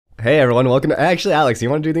Hey everyone, welcome to. Actually, Alex, you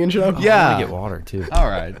want to do the intro? Yeah. I want to get water too. All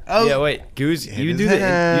right. Oh, Yeah, wait, Goose, you his do the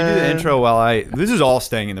hand. intro while I. This is all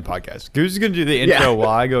staying in the podcast. Goose is gonna do the intro Yeah. while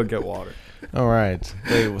I go get water. All right.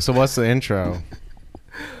 Wait, so what's the intro?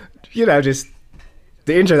 You know, just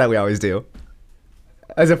the intro that we always do.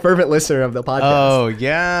 As a fervent listener of the podcast, Oh,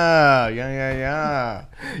 yeah.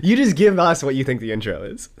 you just give us what you think the intro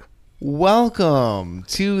is. Welcome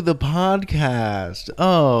to the podcast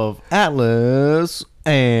of Atlas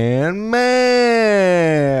and Max.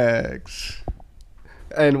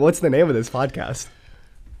 And what's the name of this podcast?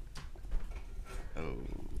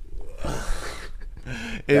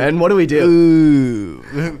 And what do we do? Ooh.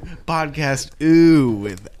 Podcast Ooh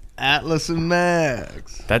with Atlas and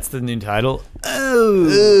Max. That's the new title.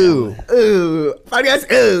 Ooh. Ooh,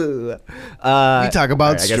 podcast. Ooh. We talk about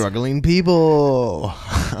all right, I guess- struggling people.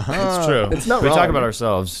 It's true. It's not we wrong. talk about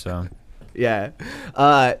ourselves. So Yeah.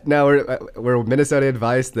 Now we're Minnesota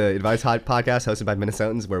Advice, the advice hot podcast hosted by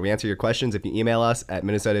Minnesotans, where we answer your questions if you email us at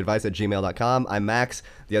minnesotaadvice@gmail.com. I'm Max.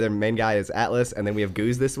 The other main guy is Atlas, and then we have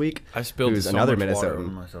Goose this week. I spilled who's so another much water Minnesotan.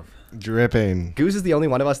 on myself. Dripping. Goose is the only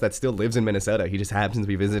one of us that still lives in Minnesota. He just happens to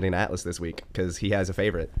be visiting Atlas this week because he has a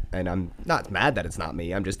favorite, and I'm not mad that it's not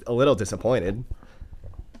me. I'm just a little disappointed.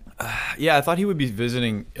 Yeah, I thought he would be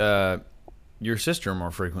visiting your sister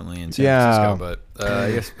more frequently in San Yeah. Francisco, but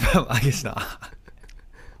I guess not.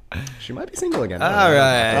 She might be single again. All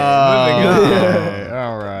right, moving on.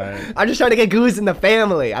 All right. I'm just trying to get Goose in the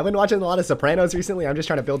family. I've been watching a lot of Sopranos recently. I'm just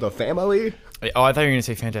trying to build a family. Oh, I thought you were gonna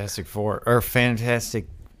say Fantastic Four or Fantastic.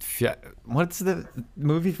 What's the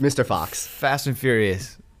movie? Mr. Fox. Fast and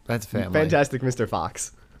Furious. That's family. Fantastic Mr.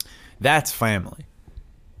 Fox. That's family.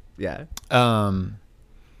 Yeah.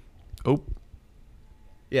 Oh,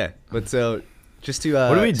 Yeah. But so, just to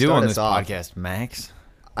what do we do start on us this off, podcast, Max?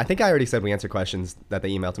 I think I already said we answer questions that they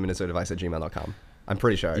email to minnesotaadvice@gmail.com. I'm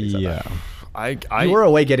pretty sure I already said Yeah. I You were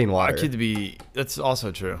away getting I water. could be. That's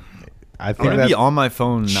also true. I I'm think gonna be that on my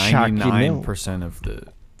phone Chucky 99% of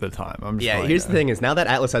the time. I'm just Yeah, like, here's the thing is now that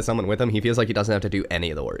Atlas has someone with him, he feels like he doesn't have to do any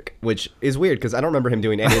of the work, which is weird because I don't remember him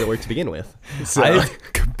doing any of the work to begin with. So,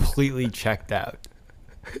 I've completely checked out.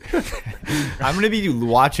 I'm gonna be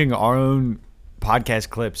watching our own podcast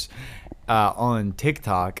clips on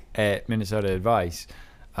TikTok at Minnesota Advice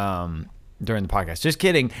during the podcast. Just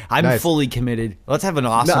kidding. I'm Nice. fully committed. Let's have an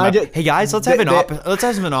awesome. I just- hey guys, let's have an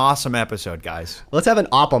awesome episode, guys. let's have an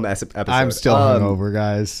Oppum episode. I'm still hungover,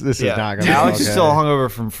 guys. This is not gonna. Alex be is okay. still hungover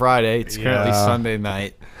from Friday. It's currently Yeah. Sunday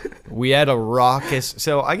night. We had a raucous.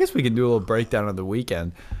 So I guess we can do a little breakdown of the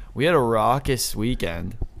weekend. We had a raucous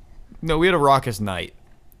weekend. No, we had a raucous night.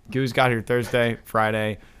 Goose got here Thursday,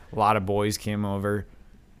 Friday. A lot of boys came over,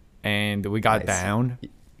 and we got Nice. down.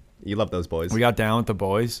 You love those boys. We got down with the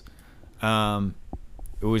boys.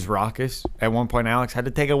 It was raucous. At one point, Alex had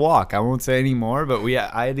to take a walk. I won't say any more, but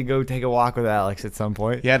I had to go take a walk with Alex at some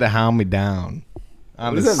point. You had to hound me down.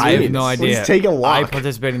 What does that I have mean? no Let's idea. take a walk. I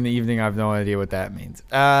participate in the evening. I have no idea what that means.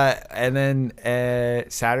 And then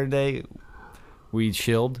Saturday, we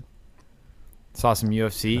chilled. Saw some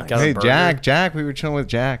UFC. Got a Hey, burger. Jack. We were chilling with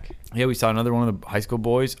Jack. Yeah, we saw another one of the high school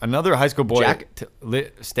boys. Another high school boy Jack?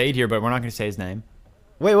 stayed here, but we're not going to say his name.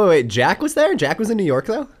 Wait. Jack was there? Jack was in New York,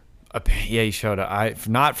 though? Yeah, he showed up.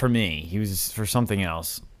 Not for me. He was for something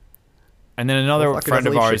else. And then another Motherfucker friend doesn't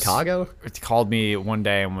of leave ours Chicago? called me one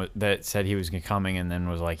day and that said he was coming, and then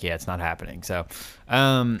was like, "Yeah, it's not happening." So,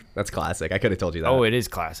 That's classic. I could have told you that. oh, it is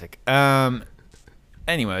classic.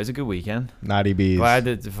 Anyway, it was a good weekend. Naughty bees. Glad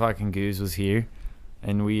that the fucking Goose was here,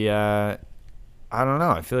 and we I don't know.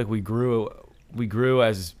 I feel like we grew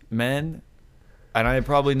as men, and I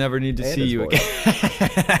probably never need to And see as you boys.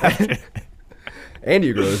 again. And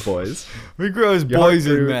you grew as boys. We grew as Your heart boys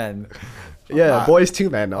and grew- men. Yeah, boys to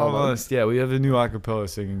men almost. Almost, yeah. We have a new acapella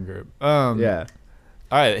singing group. Yeah.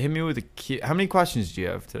 All right, hit me with how many questions do you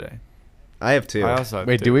have today? I have two. I also have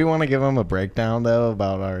Wait, two. do we want to give him a breakdown though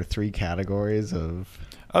about our 3 categories of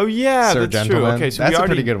Oh yeah, Sir that's true. Gentleman? Okay, so That's we a already,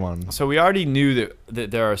 pretty good one. So we already knew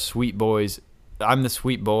that there are sweet boys. I'm the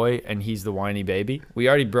sweet boy, and he's the whiny baby. We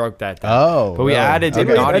already broke that down. Oh, but we really? added the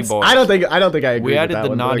Okay. naughty That's- boy. I don't think I agree we with added that the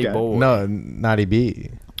one, but naughty okay. boy. No, Naughty B.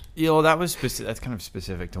 You know, that was that's kind of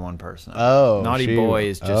specific to one person. Oh, naughty she- boy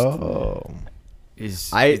is just Oh,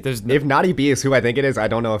 there's If Naughty B is who I think it is, I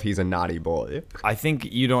don't know if he's a naughty boy. I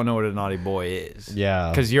think you don't know what a naughty boy is. Yeah.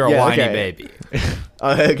 because you're a Yeah, whiny okay. baby.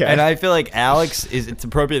 Okay. And I feel like it's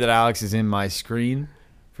appropriate that Alex is in my screen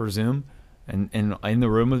for Zoom and in the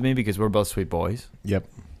room with me because we're both sweet boys. yep.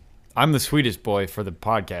 I'm the sweetest boy for the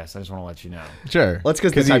podcast. I just want to let you know. Sure. Let's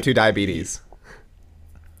because type 2 diabetes.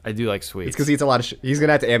 I do like sweets. It's because he eats a lot of. He's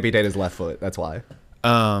gonna have to amputate his left foot. That's why.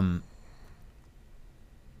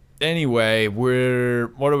 Anyway,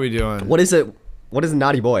 what are we doing? What is it? What is a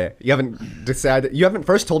naughty boy? You haven't decided. You haven't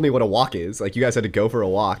first told me what a walk is. Like you guys had to go for a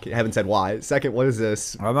walk. You haven't said why. Second, what is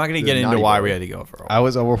this? I'm not gonna This get into naughty why boy. we had to go for a walk. I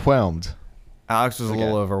was overwhelmed. Alex was a Okay.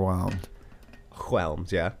 little overwhelmed.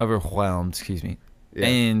 Whelmed, yeah. Overwhelmed, excuse me. Yeah.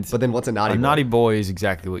 And But then what's a naughty a boy? naughty boy is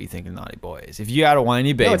exactly what you think a naughty boy is. If you had a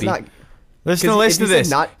whiny baby, No, it's not. listen 'Cause to if you this.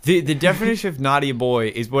 said not- The definition of naughty boy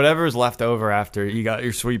is whatever is left over after you got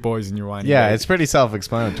your sweet boys and your whiny. Yeah, babies. it's pretty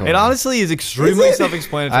self-explanatory. It honestly is extremely Is it?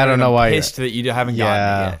 self-explanatory. I don't and know I'm why you're- pissed that you haven't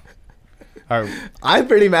gotten it yet. I'm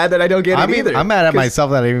pretty mad that I don't get it either. I'm mad at 'Cause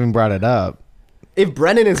myself that I even brought it up. If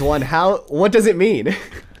Brennan is one, what does it mean?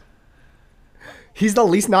 He's the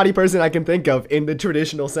least naughty person I can think of in the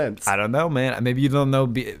traditional sense. I don't know, man. Maybe you don't know.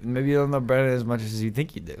 Maybe you don't know Brennan as much as you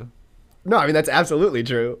think you do. No, I mean that's absolutely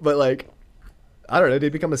true. But like, I don't know. Did he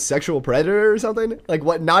become a sexual predator or something? Like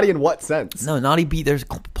what naughty in what sense? No, naughty bee. There's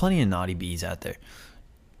plenty of naughty bees out there.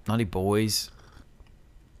 Naughty boys.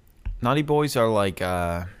 Naughty boys are like.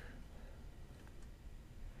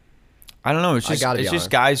 I don't know. It's I just gotta be it's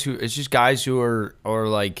just honest. guys who are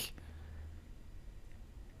like.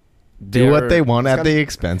 Do what they're- they want at kinda- the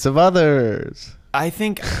expense of others. I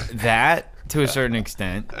think that to a certain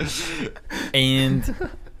extent, and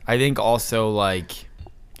I think also like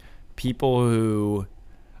people who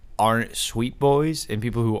aren't sweet boys and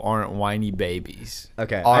people who aren't whiny babies.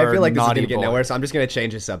 Okay, I are feel like this is naughty gonna get boys. nowhere, so I'm just gonna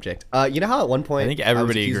change the subject. You know how at one point I think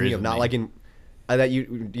everybody was accusing agrees me of with not me. liking that you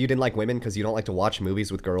didn't like women because you don't like to watch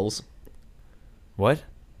movies with girls. What?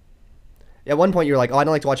 At one point, you were like, "Oh, I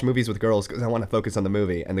don't like to watch movies with girls because I want to focus on the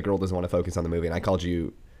movie, and the girl doesn't want to focus on the movie." And I called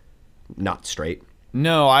you not straight.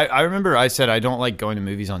 No, I remember I said I don't like going to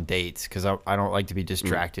movies on dates because I don't like to be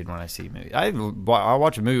distracted when I see movies. I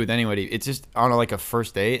watch a movie with anybody. It's just on like a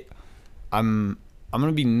first date. I'm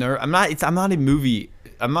gonna be I'm not a movie.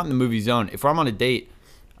 I'm not in the movie zone. If I'm on a date,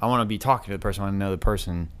 I want to be talking to the person. I want to know the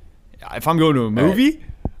person. If I'm going to a movie,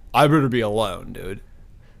 I better be alone, dude.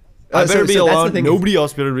 I better be so that's the alone. thing. Nobody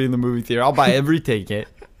else better be in the movie theater. I'll buy every ticket,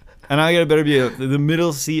 and I gotta better be the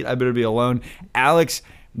middle seat. I better be alone. Alex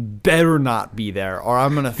better not be there, or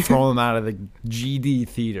I'm gonna throw him out of the GD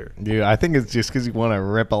theater. Dude, I think it's just because you want to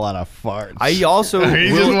rip a lot of farts. I also He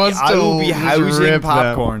just will, wants I to will be just housing rip them.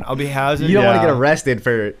 popcorn. I'll be housing. You don't want to Yeah. get arrested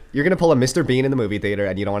for. You're gonna pull a Mr. Bean in the movie theater,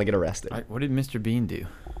 and you don't want to get arrested. What did Mr. Bean do?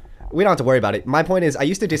 We don't have to worry about it. My point is, I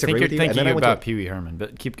used to I disagree think with you're you, and thinking then I went about to. Pee Wee Herman,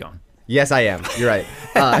 but keep going. Yes, I am. You're right.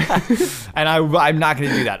 And I'm not going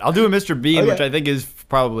to do that. I'll do a Mr. Bean, Okay. which I think is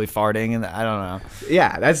probably farting, and I don't know.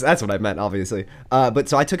 Yeah, that's what I meant, obviously. But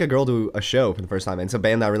so I took a girl to a show for the first time, and it's a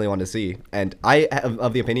band that I really wanted to see. And I am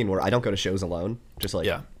of the opinion where I don't go to shows alone. Just like,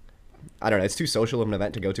 Yeah. I don't know, it's too social of an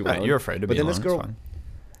event to go to Right, alone. you're afraid to but be then alone. this It's girl, fine.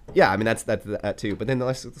 yeah, I mean that too. But then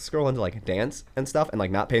this girl wanted to like dance and stuff, and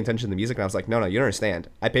like not pay attention to the music. And I was like, no, you don't understand.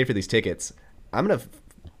 I paid for these tickets. I'm gonna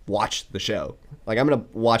watch the show. Like I'm gonna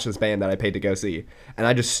watch this band that I paid to go see. And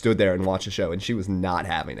I just stood there and watched the show, and she was not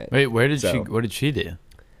having it. Wait, what did she do?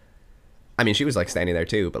 I mean, she was like standing there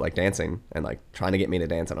too, but like dancing and like trying to get me to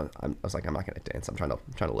dance. And I was like, I'm not gonna dance. I'm trying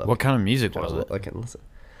to look. What kind of music Trying was to it? look and listen.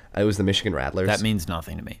 It was the Michigan Rattlers. That means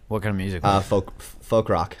nothing to me. What kind of music was it? folk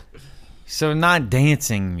rock. So not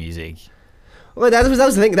dancing music. Well, that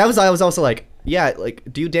was the thing. I was also like, yeah, like,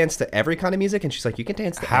 do you dance to every kind of music? And she's like, you can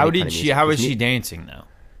dance to. How any did kind of she? music. How was Just she dancing though?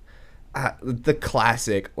 the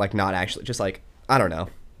classic, like not actually, just like I don't know,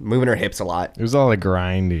 moving her hips a lot. It was all like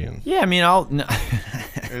grinding. Yeah, I mean, I'll. No.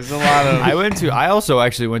 There's a lot of. I also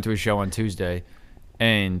actually went to a show on Tuesday,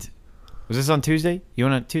 and was this on Tuesday? You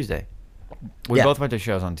went on Tuesday? We Yeah. both went to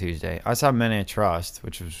shows on Tuesday. I saw Men I Trust,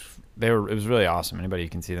 which was it was really awesome. Anybody who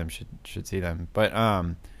can see them should see them. But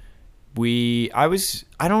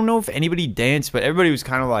I don't know if anybody danced, but everybody was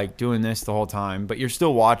kind of like doing this the whole time. But you're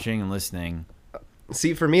still watching and listening.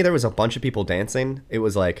 See, for me, there was a bunch of people dancing. It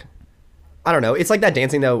was like, I don't know. It's like that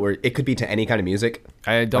dancing though, where it could be to any kind of music.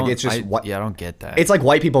 I don't. it's just I don't get that. It's like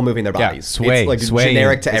white people moving their Yeah, bodies. sway. It's like swaying.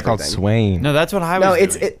 generic to it's everything. called swaying. no, that's what I was.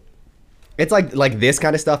 No, doing. it's like this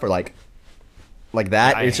kind of stuff or like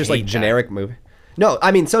that. I It's just hate like that. generic movie. No,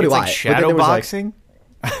 I mean so do It's I. like But then shadow there was, like- boxing.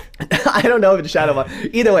 I don't know if it's shadow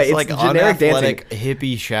boxing. Either way, It's it's like generic dancing. unathletic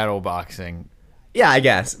hippie shadow boxing. Yeah, I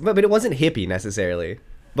guess, but it wasn't hippie necessarily.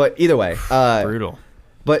 But either way, Brutal.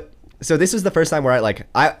 But so this was the first time where I like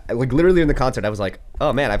literally in the concert I was like,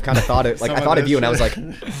 oh man, I've kind of thought it. Like Some I of thought of this you, and I was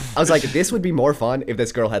shit. like, this would be more fun if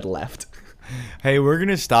this girl had left. Hey, we're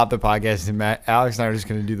gonna stop the podcast, and Alex and I are just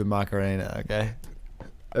gonna do the Macarena. Okay.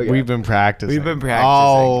 Okay. We've been practicing. We've been practicing.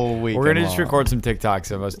 Oh, We're gonna just record some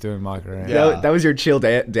TikToks of us doing Macarena. Yeah. That was your chill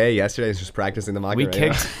day yesterday. Is just practicing the We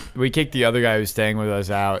Macarena. kicked the other guy who was staying with us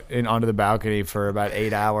out and onto the balcony for about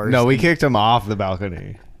 8 hours. No, we kicked him off the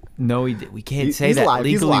balcony. No, we can't say He's that. live.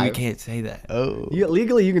 He's Legally, we live. can't say that. Oh.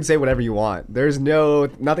 Legally, you can say whatever you want. There's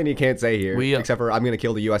nothing you can't say here, except for I'm gonna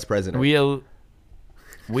kill the U.S. president.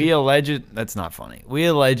 We alleged. That's not funny. We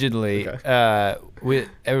allegedly.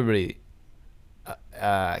 Everybody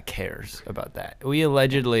cares about that. We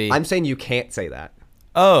allegedly. I'm saying you can't say that.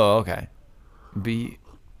 Oh, okay.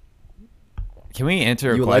 Can we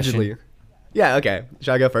answer a You question? allegedly. Yeah. Okay.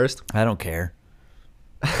 Should I go first? I don't care.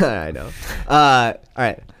 I know. All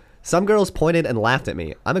right. Some girls pointed and laughed at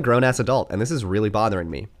me. I'm a grown-ass adult, and this is really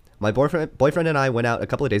bothering me. My boyfriend and I went out a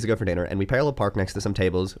couple of days ago for dinner, and we parallel parked next to some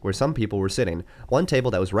tables where some people were sitting. One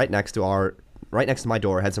table that was right next to my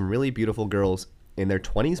door had some really beautiful girls in their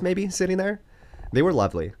 20s, maybe, sitting there. They were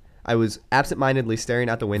lovely. I was absent-mindedly staring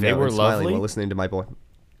out the window They were and smiling lovely? while listening to my boy.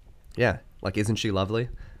 Yeah, like, isn't she lovely?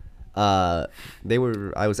 I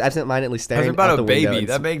was absent-mindedly That's staring out about the a window. baby. and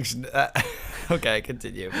That makes. Okay,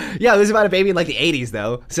 continue. Yeah, it was about a baby in like the 80s,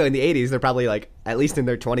 though. So in the 80s, they're probably like at least in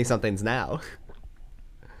their 20-somethings now.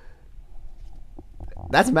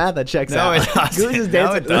 That's math that checks No, out. it doesn't. Goose is No,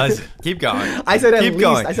 dancing. it doesn't. Keep going. I said at Keep least.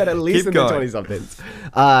 going. I said at least Keep in their going. 20-somethings.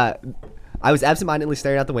 I was absent-mindedly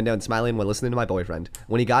staring out the window and smiling while listening to my boyfriend.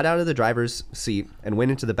 When he got out of the driver's seat and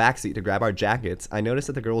went into the back seat to grab our jackets, I noticed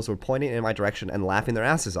that the girls were pointing in my direction and laughing their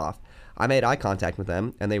asses off. I made eye contact with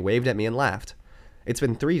them, and they waved at me and laughed. It's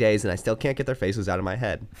been 3 days, and I still can't get their faces out of my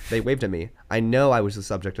head. They waved at me. I know I was the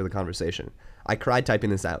subject of the conversation. I cried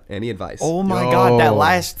typing this out. Any advice? Oh my Yo. God, that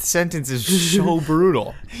last sentence is so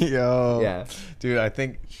brutal. Yo. Yeah. Dude, I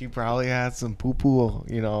think she probably had some poo-poo,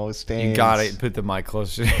 stains. You gotta put the mic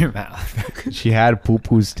closer to your mouth. She had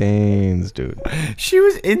poo-poo stains, dude. She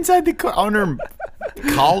was inside the car on her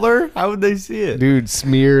collar. How would they see it? Dude,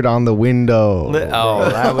 smeared on the window.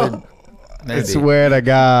 That would. Maybe. I swear to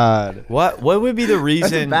God. What would be the That's a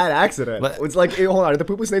reason? bad accident. Let- It's like, hold on, are the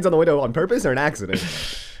poo-poo stains on the window on purpose or an accident?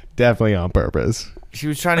 Definitely on purpose. She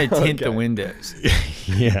was trying to tint the Okay. windows.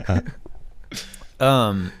 Yeah.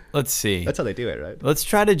 Let's see. That's how they do it, right? Let's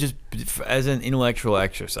try to just as an intellectual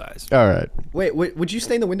exercise. All right. Wait, would you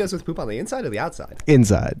stain the windows with poop on the inside or the outside?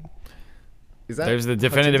 Inside. Is that There's the how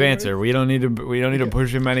definitive tinting answer. works? We don't need to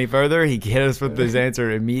push him any further. He hit us with this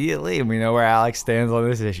answer immediately, and we know where Alex stands on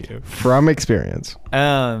this issue. From experience.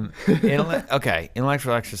 Okay,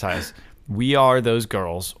 intellectual exercise. We are those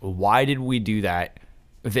girls. Why did we do that?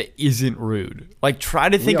 That isn't rude. Like, try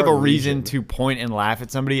to think of are a reason Legion. to point and laugh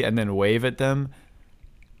at somebody and then wave at them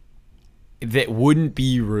that wouldn't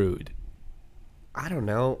be rude. I don't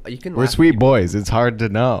know. You can. We're laugh at sweet people. boys. It's hard to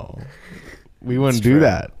know. We wouldn't do true.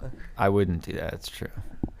 that. I wouldn't do that. It's true.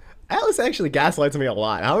 Alice actually gaslights me a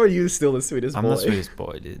lot. How are you still the sweetest I'm boy? the sweetest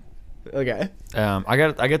boy, dude. Okay. I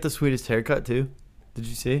got the sweetest haircut too. Did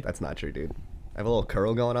you see? That's not true, dude. I have a little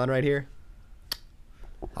curl going on right here.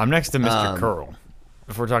 I'm next to Mr. Um, Curl.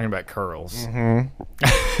 If we're talking about curls. Oh, you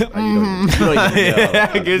don't even know.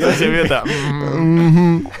 Yeah, gives us a bit of that.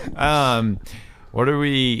 What are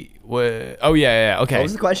we? Oh yeah. Okay. What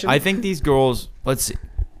was the question? I think these girls. Let's see.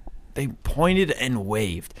 They pointed and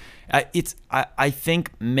waved. I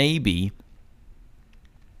think maybe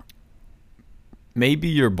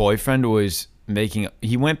your boyfriend was making.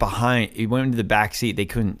 He went into the back seat.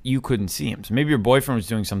 You couldn't see him. So maybe your boyfriend was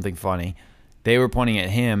doing something funny. They were pointing at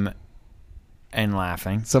him and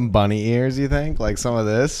laughing. Some bunny ears, you think? Like some of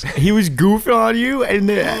this? He was goofing on you, and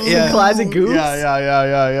Classic goofs.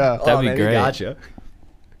 Yeah. That'd be man, great. You gotcha.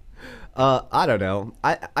 I don't know.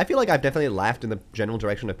 I feel like I've definitely laughed in the general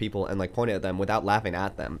direction of people and like pointed at them without laughing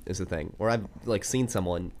at them is the thing. Or I've like seen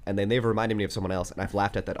someone and then they've reminded me of someone else and I've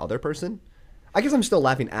laughed at that other person. I guess I'm still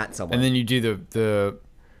laughing at someone. And then you do the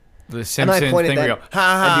Simpsons point at thing where you them go, ha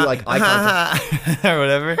ha, and do, like, eye ha, ha, or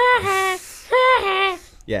whatever.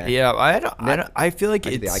 yeah. Yeah, I feel like I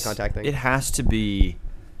do it's the eye contact thing. It has to be.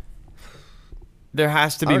 There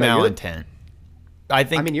has to be I don't know, you're- malintent. I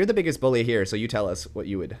think I mean, you're the biggest bully here, so you tell us what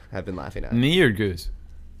you would have been laughing at. me or Goose.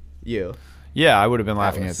 You. Yeah, I would have been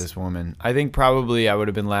laughing Alice. at this woman. I think probably I would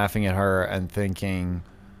have been laughing at her and thinking,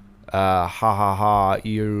 ha ha ha,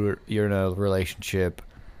 you're in a relationship.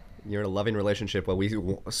 You're in a loving relationship while we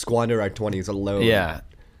squander our 20s alone. Yeah,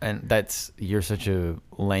 and you're such a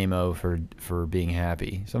lame-o for being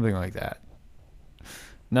happy, something like that.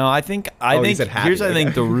 No, I think you said happy, here's I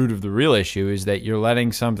think okay. the root of the real issue is that you're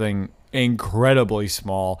letting something incredibly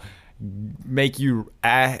small make you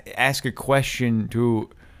ask a question to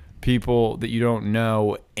people that you don't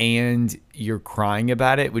know, and you're crying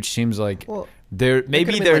about it, which seems like Well, there's could've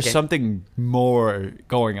been there's like a- something more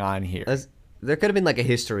going on here. There could have been like a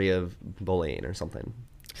history of bullying or something.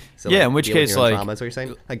 So, Yeah, like, in which deal with case, your own like- trauma, is what you're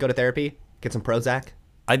saying? Like go to therapy, get some Prozac.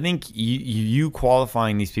 I think you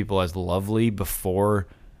qualifying these people as lovely before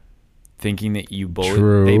thinking that you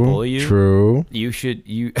True. they bully you. True. You should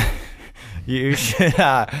you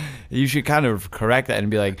should kind of correct that and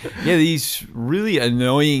be like, yeah, these really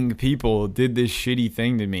annoying people did this shitty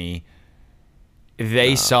thing to me.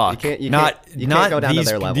 They suck. you can't not go down to these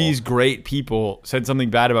their level. these great people said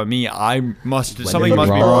something bad about me. Something must be wrong.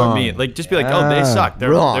 wrong with me. Like just be like, oh, they suck.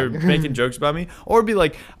 They're Wrong. making jokes about me, or be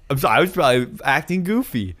like, I'm sorry, I was probably acting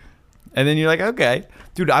goofy, and then you're like, okay,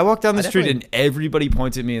 dude. I walk down the street and everybody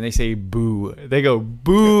points at me and they say boo. They go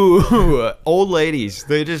boo. Old ladies,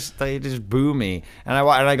 they just boo me, and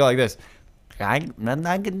I go like this. Nothing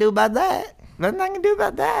I can do about that. Nothing I can do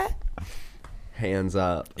about that. Hands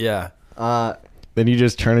up. Yeah. Then you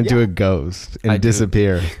just turn into Yeah. a ghost and I do.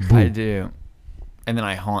 disappear. I do. And then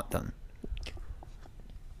I haunt them.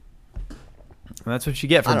 And that's what you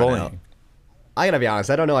get for I don't know. bullying. I gotta be honest.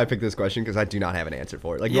 I don't know. I picked this question because I do not have an answer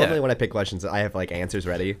for it. Like Yeah. normally when I pick questions, I have like answers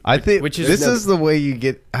ready. I think Which is- this is the way you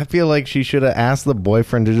get. I feel like she should have asked the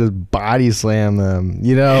boyfriend to just body slam them,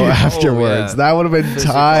 you know, afterwards. yeah. That would have been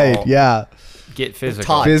Physical. tight. Yeah. Get physical.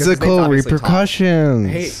 Todd. 'cause his name's Physical obviously Todd. repercussions.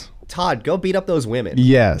 Hey, Todd, go beat up those women.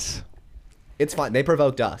 Yes. It's fine. They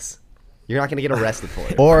provoked us. You're not gonna get arrested for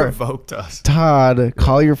it. Or Provoked us. Todd,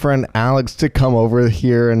 call your friend Alex to come over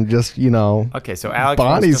here and just, you know. Okay, so Alex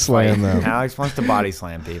Body wants to slam fight. them. Alex wants to body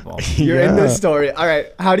slam people. You're in Yeah. this story. All right.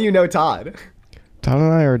 How do you know Todd? Todd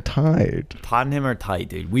and I are tight. Todd and him are tight,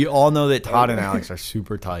 dude. We all know that Todd and Alex are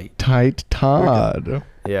super tight. Tight Todd.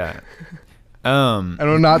 Yeah. And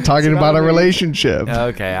we're not talking So not about a only- relationship.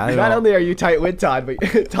 Okay. I Not don't. only are you tight with Todd,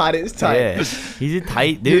 but Todd is tight. Yeah. He's a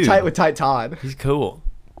tight dude. You're tight with tight Todd. He's cool.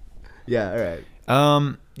 Yeah. All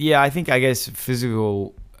right. Yeah, I guess a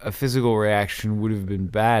physical reaction would have been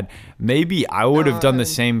bad. Maybe I would have done the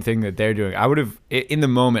same thing that they're doing. I would have, in the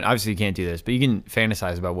moment, obviously you can't do this, but you can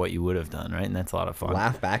fantasize about what you would have done, right? And that's a lot of fun.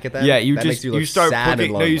 Laugh back at them. Yeah, you that just, makes you, look start sad poking,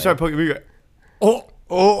 and no, lonely. you start poking, you go,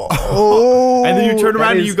 oh, and then you turn that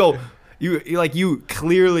around and is- you go, you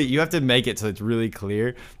clearly, you have to make it so it's really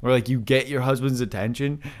clear, where like you get your husband's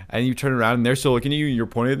attention and you turn around and they're still looking at you and you're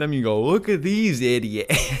pointing at them and you go, look at these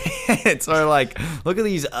idiots, or like, look at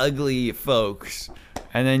these ugly folks,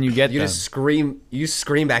 and then you get You them. just scream. You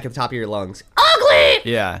scream back at the top of your lungs.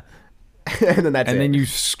 Ugly. Yeah. And then that's And it. then you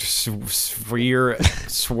swerve sphere.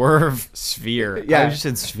 Yeah. I just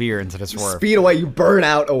said sphere instead of swerve. speed away. You burn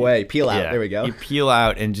out away. Peel out. Yeah. There we go. You peel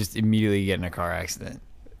out and just immediately get in a car accident.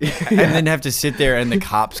 And then have to sit there and the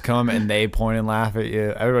cops come and they point and laugh at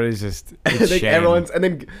you. Everybody's just I it's think shame. and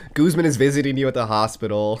then Guzman is visiting you at the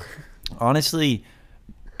hospital. Honestly,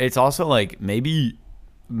 it's also like maybe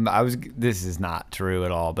this is not true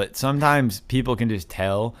at all, but sometimes people can just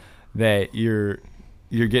tell that you're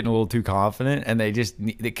getting a little too confident and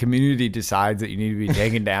the community decides that you need to be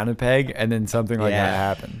taken down a peg, and then something like that Yeah.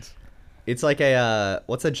 happens. It's like a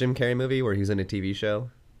what's that Jim Carrey movie where he's in a TV show?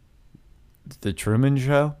 The Truman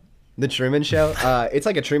Show? The Truman Show. It's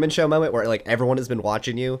like a Truman Show moment where like everyone has been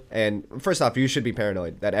watching you, and first off, you should be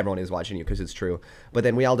paranoid that everyone is watching you because it's true. But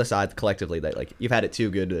then we all decide collectively that like you've had it too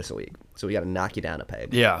good this week, so we got to knock you down a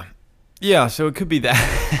peg. Yeah. Yeah, so it could be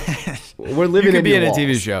that. We're living you could in be your in a TV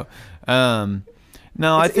walls. show.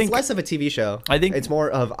 No, I think it's less of a TV show. I think- it's more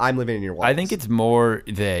of I'm living in your walls. I think it's more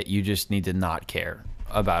that you just need to not care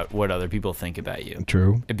about what other people think about you.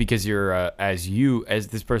 True. Because you're, as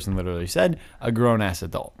this person literally said, a grown ass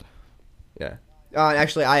adult. yeah.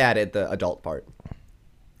 Actually, I added the adult part.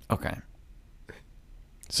 Okay.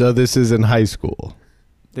 So this is in high school.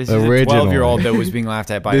 This is a Originally. 12-year-old that was being laughed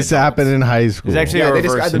at by This adults. happened in high school. It's actually Yeah, a they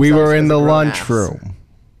reverse. described We were themselves in as the a grown ass. lunchroom.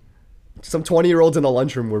 Some 20-year-olds in the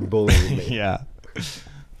lunchroom were bullying me. Yeah.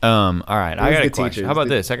 All right. I was got the a question. teachers. How about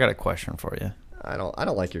The- this? I got a question for you. I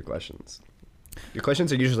don't like your questions. Your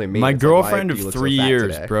questions are usually mean. My It's like, why girlfriend do of you look so 3 fat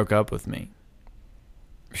years today? broke up with me.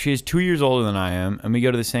 She is 2 years older than I am, and we go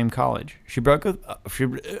to the same college. She broke up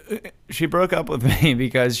with me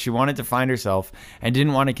because she wanted to find herself and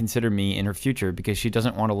didn't want to consider me in her future because she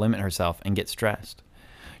doesn't want to limit herself and get stressed.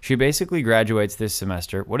 She basically graduates this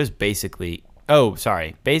semester. What is basically? Oh,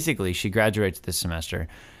 sorry. Basically, she graduates this semester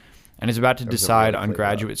and is about to was a decide really on clear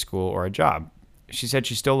graduate school or a job. She said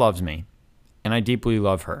she still loves me, and I deeply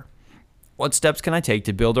love her. What steps can I take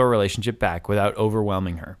to build our relationship back without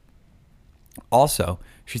overwhelming her? Also,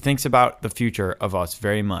 she thinks about the future of us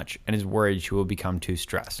very much and is worried she will become too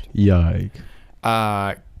stressed. Yike.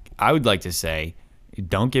 I would like to say,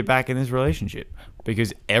 don't get back in this relationship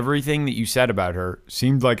because everything that you said about her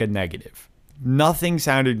seemed like a negative. Nothing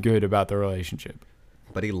sounded good about the relationship.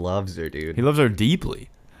 But he loves her, dude. He loves her deeply.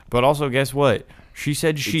 But also, guess what? She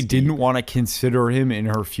said she didn't want to consider him in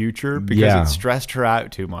her future because it stressed her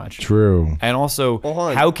out too much. True. And also,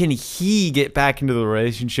 how can he get back into the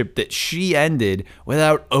relationship that she ended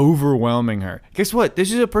without overwhelming her? Guess what?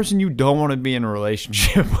 This is a person you don't want to be in a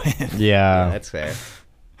relationship with. Yeah. That's fair.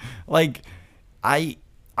 Like, I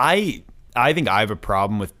think I have a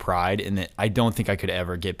problem with pride in that I don't think I could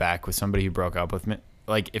ever get back with somebody who broke up with me.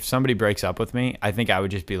 Like, if somebody breaks up with me, I think I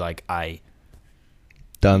would just be like,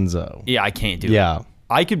 Dunzo. I can't do it. Yeah.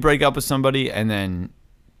 I could break up with somebody and then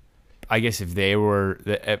I guess if they were,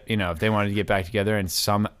 if they wanted to get back together and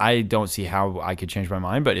I don't see how I could change my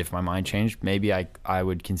mind, but if my mind changed, maybe I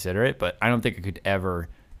would consider it, but I don't think I could ever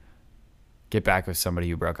get back with somebody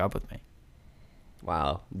who broke up with me.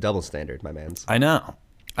 Wow. Double standard, my man's. I know.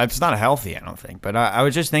 It's not healthy, I don't think, but I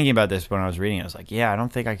was just thinking about this when I was reading it. I was like, I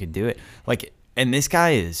don't think I could do it. Like, and this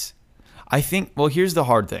guy is, I think, well, here's the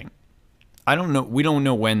hard thing. I don't know. We don't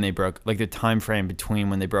know when they broke, like the time frame between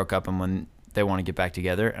when they broke up and when they want to get back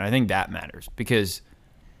together. And I think that matters because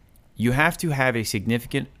you have to have a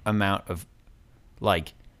significant amount of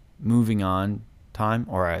like moving on time,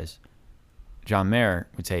 or as John Mayer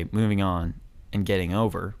would say, moving on and getting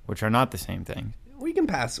over, which are not the same thing. We can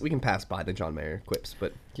pass by the John Mayer quips,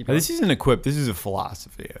 but keep going. This isn't a quip. This is a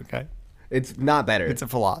philosophy. Okay. It's not better. It's a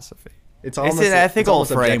philosophy. It's almost an ethical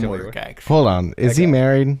it's almost framework, actually. Hold on. Is he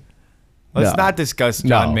married? Let's No. not discuss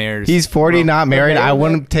John Mayer's. He's 40, not married. Mayer I man-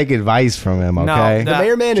 wouldn't take advice from him, No, okay? The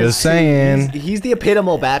Mayor man Just is saying. He's the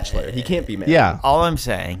epitomal bachelor. He can't be married. Yeah. All I'm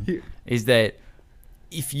saying is that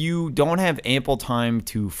if you don't have ample time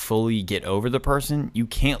to fully get over the person, you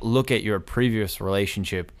can't look at your previous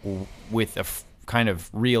relationship with a kind of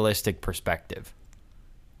realistic perspective.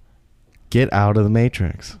 Get out of the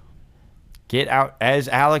Matrix. Get out, as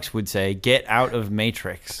Alex would say, get out of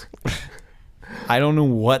Matrix. I don't know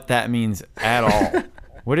what that means at all.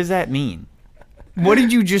 What does that mean? What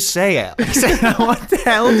did you just say, Alex? What the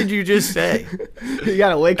hell did you just say? You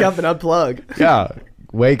gotta wake up and unplug. Yeah.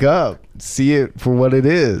 Wake up. See it for what it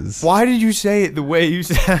is. Why did you say it the way you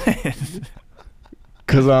said it?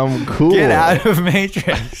 Because I'm cool. Get out of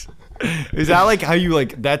Matrix. Is that like how you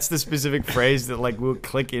like? That's the specific phrase that like will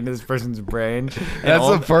click into this person's brain. That's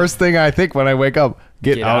the first thing I think when I wake up.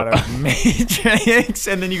 Get out of Matrix,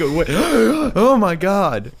 and then you go, oh my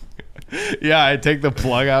god. Yeah, I take the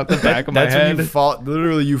plug out the back of my That's head. when you fall.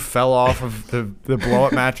 Literally, you fell off of the blow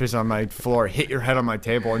up mattress on my floor, hit your head on my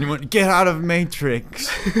table, and you went, "Get out of Matrix."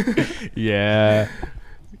 Yeah.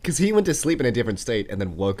 Because he went to sleep in a different state and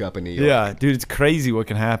then woke up in New York. Yeah, dude, it's crazy what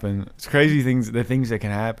can happen. It's crazy the things that can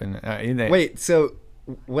happen. Wait, so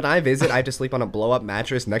when I visit, I have to sleep on a blow-up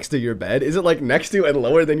mattress next to your bed? Is it like next to and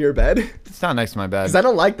lower than your bed? It's not next to my bed. Because I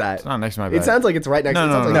don't like that. It's not next to my bed. It sounds like it's right next. No, it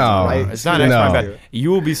no, sounds like no. it's right. It's not next to my No. bed. You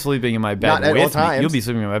will be sleeping in my bed Not at all with me. times. You'll be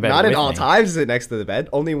sleeping in my bed. Not at with all me. times is it next to the bed.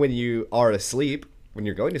 Only when you are asleep. When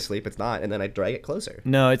you're going to sleep, it's not, and then I drag it closer.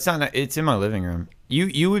 No, it's not. It's in my living room.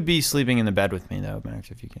 You would be sleeping in the bed with me though, Max,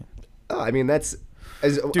 if you can. Oh, I mean that's.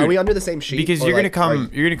 Dude, are we under the same sheet? Because or, you're gonna like, come.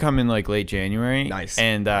 You're gonna come in like late January. Nice.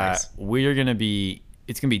 And Nice. we're gonna be.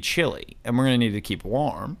 It's gonna be chilly, and we're gonna need to keep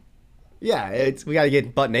warm. Yeah, we got to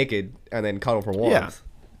get butt naked and then cuddle for warmth.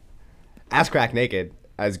 Yeah. Ass crack naked,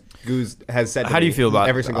 as Goose has said. To How do me you feel about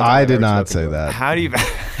every single time I I've did ever not spoken say to him. that. How do you?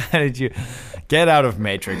 How did you get out of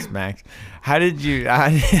Matrix, Max? How did you? How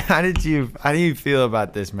do you feel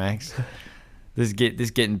about this, Max? This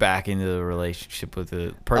getting back into the relationship with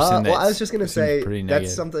the person. Well, I was just gonna seems say pretty that's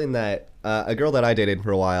negative. something that a girl that I dated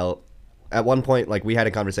for a while. At one point, like we had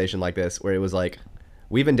a conversation like this where it was like,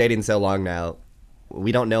 we've been dating so long now,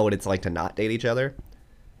 we don't know what it's like to not date each other.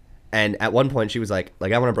 And at one point, she was like I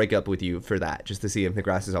want to break up with you for that, just to see if the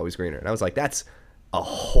grass is always greener. And I was like, that's a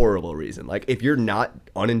horrible reason. Like if you're not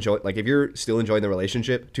if you're still enjoying the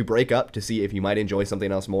relationship, to break up to see if you might enjoy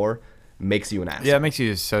something else more makes you an asshole. Yeah, it makes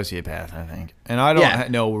you a sociopath, I think. And I don't Yeah.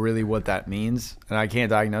 know really what that means, and I can't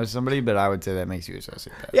diagnose somebody, but I would say that makes you a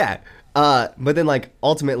sociopath. Yeah. But then like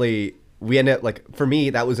ultimately we end up like, for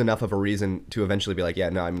me, that was enough of a reason to eventually be like, yeah,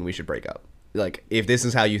 no, I mean, we should break up. Like if this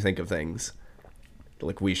is how you think of things,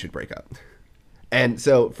 like we should break up. And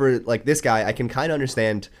so for like this guy, I can kind of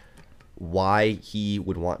understand why he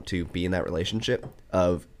would want to be in that relationship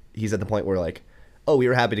of he's at the point where like, oh, we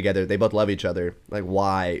were happy together. They both love each other. Like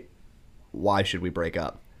why should we break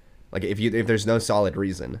up? Like if there's no solid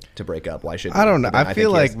reason to break up, why should we? I don't know. But then I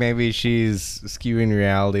feel think he like has- maybe she's skewing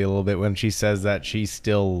reality a little bit when she says that she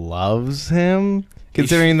still loves him.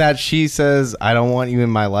 Considering that she says, I don't want you in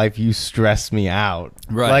my life, you stress me out.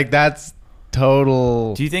 Right. Like that's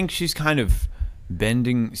total. Do you think she's kind of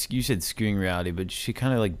bending. You said skewing reality, but she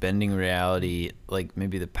kind of like bending reality. Like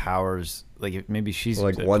maybe the powers. Like maybe she's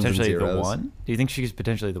Like ones and potentially the zeros. one. Do you think she's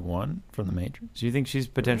potentially the one from the Matrix? Do you think she's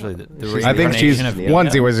potentially the I think she's reincarnation of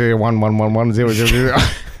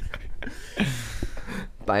 1-0-0-1-1-1-0-0-0.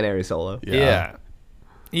 Binary solo. Yeah.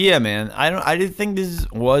 Yeah, man. I did think this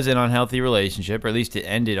was an unhealthy relationship, or at least it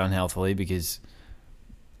ended unhealthily, because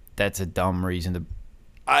that's a dumb reason to.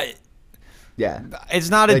 Yeah. It's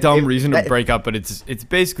not a Like, dumb if- reason to that- break up, but it's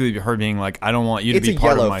basically her being like, I don't want you to It's be a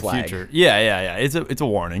part of yellow my flag. future. Yeah. It's a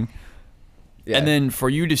warning. Yeah. And then for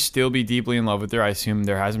you to still be deeply in love with her, I assume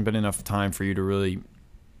there hasn't been enough time for you to really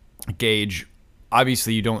gauge.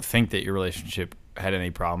 Obviously, you don't think that your relationship had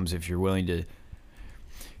any problems if you're willing to.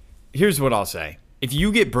 Here's what I'll say. If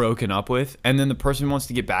you get broken up with and then the person wants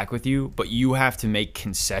to get back with you, but you have to make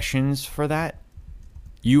concessions for that,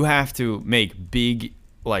 you have to make big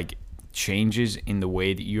like changes in the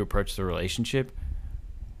way that you approach the relationship,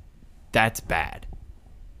 that's bad.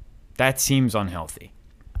 That seems unhealthy.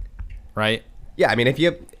 Right? Yeah, I mean, if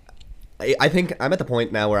you, I think I'm at the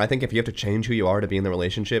point now where I think if you have to change who you are to be in the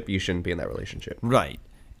relationship, you shouldn't be in that relationship. Right.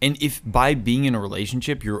 And if by being in a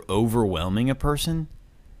relationship you're overwhelming a person,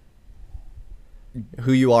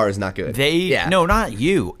 Who you are is not good. no, not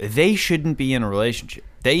you. They shouldn't be in a relationship.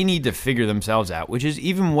 They need to figure themselves out, which is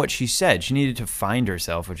even what she said. She needed to find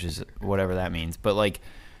herself, which is whatever that means. But like,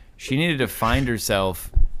 she needed to find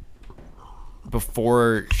herself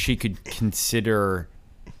before she could consider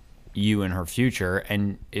you in her future.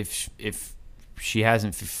 And if she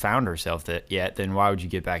hasn't found herself yet, then why would you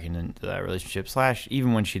get back into that relationship? /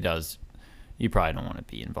 even when she does, you probably don't want to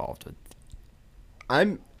be involved with.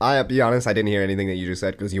 I'll be honest, I didn't hear anything that you just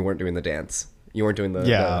said because you weren't doing the dance. You weren't doing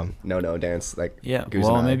the no dance like Yeah, Goose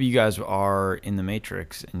well, and I. maybe you guys are in the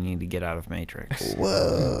Matrix and you need to get out of Matrix.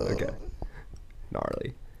 Whoa. Okay.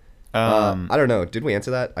 Gnarly. Um, I don't know. Did we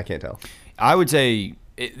answer that? I can't tell. I would say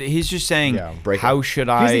he's just saying, break how up. should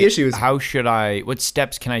Here's I? the issue is- How should I? What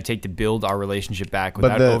steps can I take to build our relationship back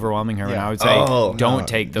without the- overwhelming her? And yeah. I would say, Oh, don't no.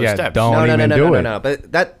 take those Yeah, steps. don't. No. even do it.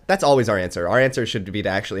 But that's always our answer. Our answer should be to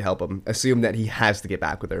actually help him. Assume that he has to get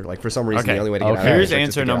back with her. Like for some reason, Okay. the only way to get out of Here's it is just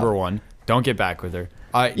answer to get number out. 1. Don't get back with her.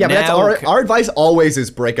 Yeah, but that's now- our advice always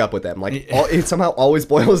is break up with them. Like it somehow always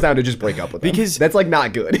boils down to just break up with them. Because- that's like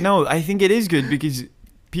not good. No, I think it is good because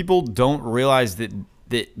people don't realize that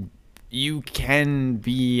you can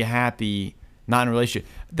be happy not in a relationship.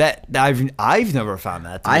 That I've never found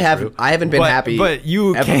that. To be true. I haven't been happy. But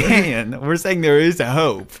you ever. can. We're saying there is a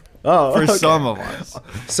hope. Oh, for okay. some of us.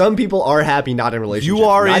 Some people are happy not in relationships. You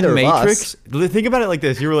are Neither in of us. Matrix. Think about it like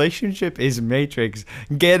this: your relationship is Matrix.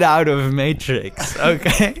 Get out of Matrix,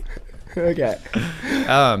 okay? Okay.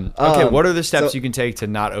 Okay. What are the steps so- you can take to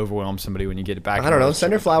not overwhelm somebody when you get it back? I don't know.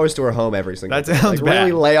 Send her flowers to her home every single That day. sounds like,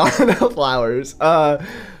 really bad. lay on the flowers. I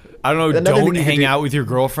don't know. Another Don't thing you could hang do- out with your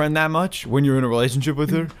girlfriend that much when you're in a relationship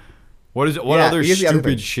with her. What Yeah, other here's the other stupid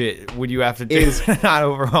thing. shit would you have to do Is- to not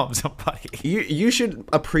overwhelm somebody? You should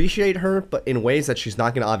appreciate her, but in ways that she's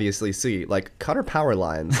not going to obviously see. Like cut her power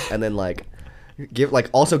lines, and then like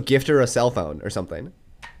also gift her a cell phone or something.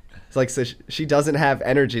 It's like so she doesn't have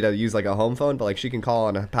energy to use like a home phone, but like she can call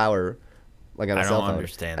on a power, like on a I cell don't phone.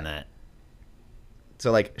 understand that.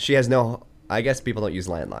 So like she has no. I guess people don't use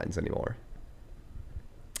landlines anymore.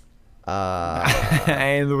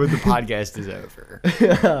 And when the podcast is over,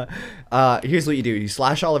 Here's what you do: you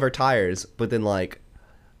slash all of her tires, but then like,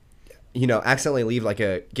 accidentally leave like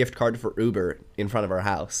a gift card for Uber in front of her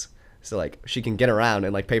house, so like she can get around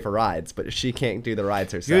and like pay for rides, but she can't do the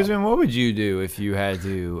rides herself. Guzman, what would you do if you had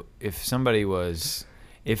to? If somebody was,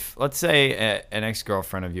 if let's say an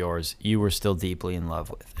ex-girlfriend of yours you were still deeply in love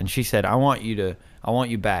with, and she said, I want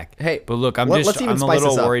you back. Hey, but look, let's even I'm a spice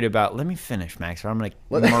little this up. worried about. Let me finish, Max, or I'm gonna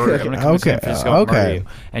Let- murder. I'm gonna come to San Okay, Francisco and murder okay. you.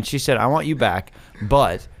 And she said, I want you back,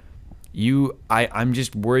 but I'm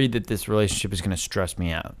just worried that this relationship is gonna stress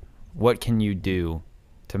me out. What can you do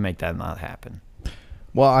to make that not happen?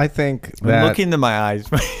 Well, I think that Look into my eyes.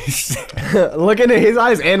 please. Look into his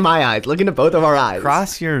eyes and my eyes. Look into both of our eyes.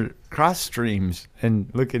 cross streams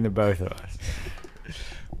and look into both of us.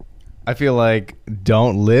 I feel like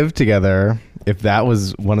don't live together if that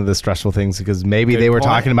was one of the stressful things, because maybe Good they were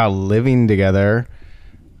point. talking about living together.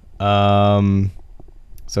 So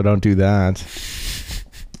don't do that.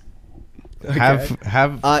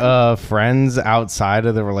 Have friends outside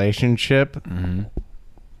of the relationship. Mm-hmm.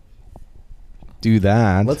 Do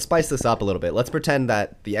that. Let's spice this up a little bit. Let's pretend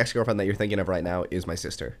that the ex-girlfriend that you're thinking of right now is my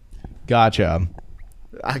sister. Gotcha.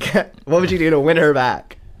 Okay. What would you do to win her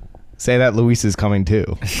back? Say that Luis is coming too.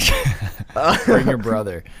 Bring your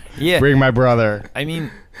brother. Yeah. Bring my brother. I mean,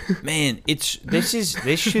 man, this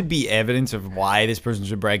should be evidence of why this person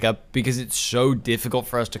should break up, because it's so difficult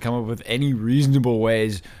for us to come up with any reasonable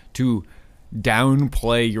ways to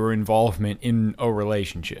downplay your involvement in a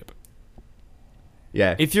relationship.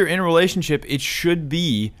 Yeah. If you're in a relationship, it should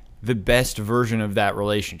be the best version of that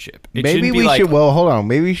relationship. It Maybe shouldn't be we like, should. Well, hold on.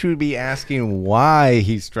 Maybe we should be asking why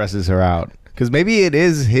he stresses her out. Because maybe it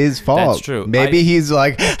is his fault. That's true. Maybe he's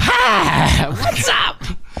like, "Hi, what's up?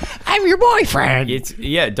 I'm your boyfriend."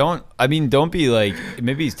 Don't be like,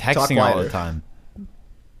 maybe he's texting all quieter. the time.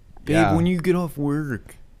 Babe, Yeah. when you get off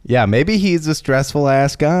work. Yeah, maybe he's a stressful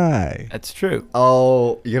ass guy. That's true.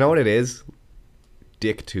 Oh, you know what it is?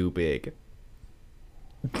 Dick too big.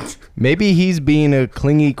 Maybe he's being a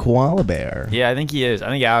clingy koala bear. Yeah, I think he is. I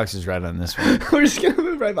think Alex is right on this one. We're just gonna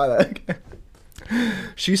move right by that.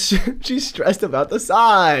 She's stressed about the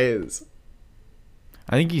size.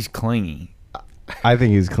 I think he's clingy. I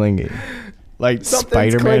think he's clingy. Like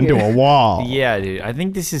Something's Spider-Man to clinging. a wall. Yeah, dude. I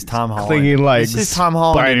think this is Tom Holland. Clinging like this is Tom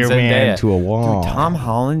Holland and Spider-Man Zendaya. to a wall. Dude, Tom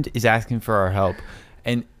Holland is asking for our help.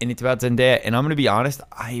 And it's about Zendaya. And I'm going to be honest,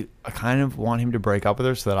 I kind of want him to break up with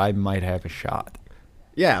her so that I might have a shot.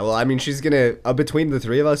 Yeah, well, I mean, she's gonna between the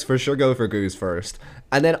three of us for sure go for Goose first,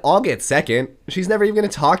 and then I'll get second. She's never even gonna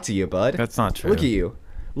talk to you, bud. That's not true. Look at you.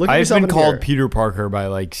 Look at I've yourself been in the called mirror. Peter Parker by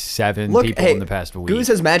like 7 Look, people hey, in the past week. Goose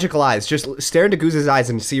has magical eyes. Just stare into Goose's eyes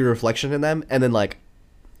and see your reflection in them, and then like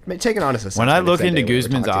take an honest assessment. When I if look Zendaya into would ever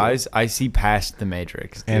Guzman's talk to you. eyes, I see past the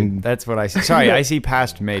Matrix. Dude. And- That's what I see. Sorry, I see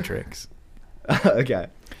past Matrix. Okay.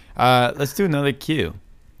 Let's do another Q.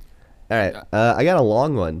 All right. I got a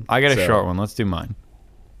long one. I got a so- short one. Let's do mine.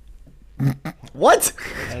 What?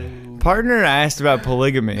 Partner asked about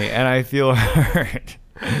polygamy, and I feel hurt.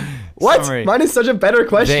 What? Summary. Mine is such a better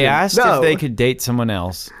question. They asked No. if they could date someone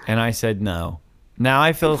else, and I said no. Now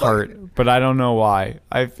I feel hurt, but I don't know why.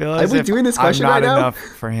 I feel as we if doing this I'm question not right now? enough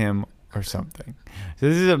for him or something. So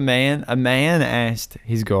this is a man. A man asked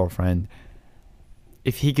his girlfriend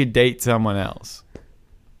if he could date someone else.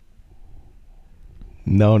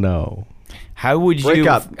 No. How would Break you?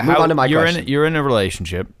 up. Move on to my question. You're in a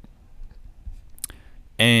relationship,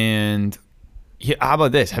 and how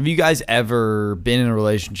about this? Have you guys ever been in a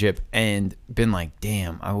relationship and been like,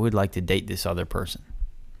 "Damn, I would like to date this other person"?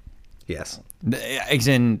 Yes. As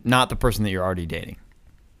in, not the person that you're already dating.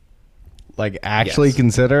 Like actually Yes.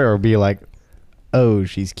 consider or be like, oh,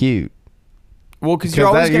 she's cute. Well, because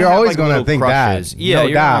Because you're always gonna gonna think that. Yeah, No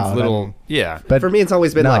you're gonna have doubt. little. Yeah, But For me, it's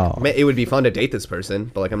always been No. like it would be fun to date this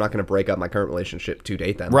person, but like I'm not gonna break up my current relationship to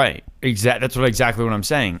date them. right. That's exactly what I'm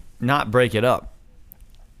saying. Not break it up.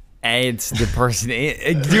 It's the person.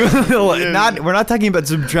 We're not talking about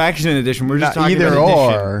subtraction and addition. We're just not talking either about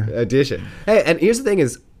addition. or. Addition. Hey, and here's the thing: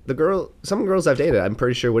 is some girls I've dated, I'm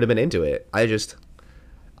pretty sure would have been into it.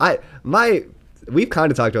 We've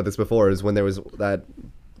kind of talked about this before. Is when there was that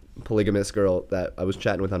polygamous girl that I was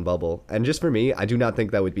chatting with on Bumble, and just for me, I do not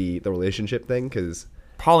think that would be the relationship thing because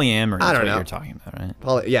Polyamory. I Is don't what know. you're talking about, right?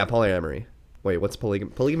 polyamory. Wait, what's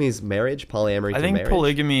polygamy? Polygamy is marriage. Polyamory. I to think marriage?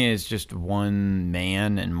 polygamy is just one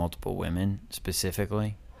man and multiple women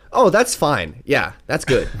specifically. Oh, that's fine. Yeah, that's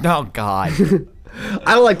good. Oh God.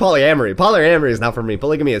 I don't like polyamory. Polyamory is not for me.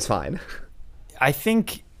 Polygamy is fine. I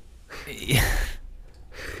think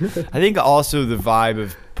also the vibe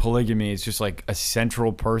of polygamy is just like a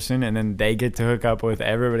central person, and then they get to hook up with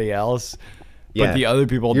everybody else, Yeah. but the other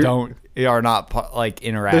people are not like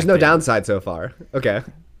interacting. There's no downside so far. Okay.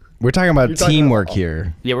 We're talking about You're talking teamwork about-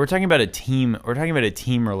 here. Yeah, we're talking about a team. We're talking about a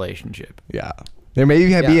team relationship. Yeah. There may be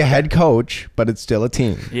Yeah. a head coach, but it's still a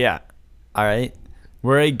team. Yeah. All right.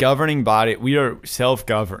 We're a governing body. We are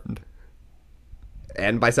self-governed.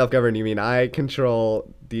 And by self-governed, you mean I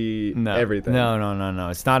control the No. everything. No.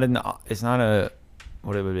 It's not a.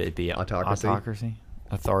 What would it be? Autocracy? Autocracy.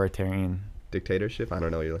 Authoritarian. Dictatorship. I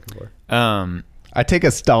don't know what you're looking for. I take a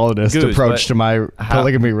Stalinist Goose, approach but to my how-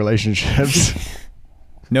 polygamy relationships.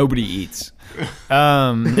 Nobody eats. What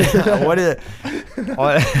are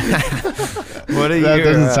That your,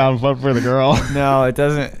 doesn't sound fun for the girl. No, it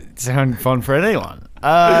doesn't sound fun for anyone.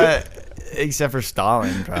 Except for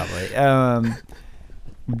Stalin, probably.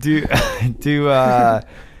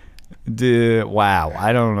 Wow,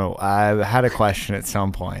 I don't know. I had a question at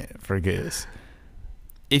some point for Goose.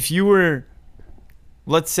 If you were,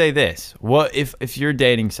 let's say this, what if you're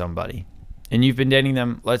dating somebody and you've been dating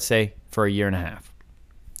them, let's say, for a year and a half?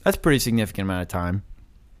 That's a pretty significant amount of time.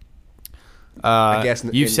 I guess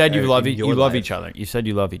you said you love in your love life. each other. You said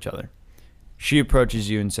you love each other. She approaches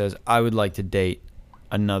you and says, "I would like to date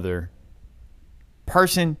another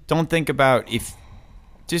person." Don't think about if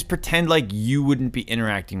just pretend like you wouldn't be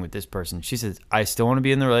interacting with this person. She says, I still want to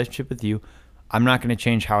be in the relationship with you. I'm not going to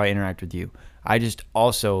change how I interact with you. I just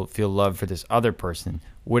also feel love for this other person.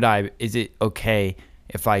 Is it okay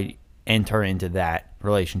if I enter into that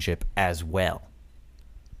relationship as well?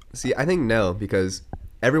 See, I think no, because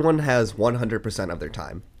everyone has 100% of their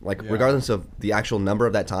time. Like, regardless of the actual number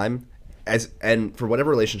of that time, and for whatever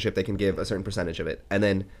relationship, they can give a certain percentage of it. And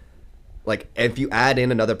then, like, if you add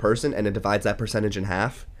in another person and it divides that percentage in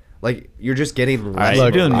half, like, you're just getting less.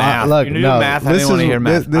 You're doing math. You're doing math. I didn't want to hear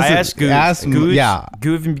math. I asked Gooch. Yeah.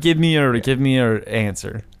 Gooch, give me your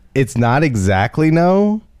answer. It's not exactly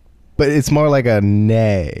no, but it's more like a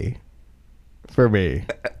neigh for me.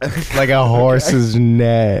 Like a horse's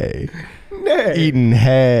neigh. Nay. Eating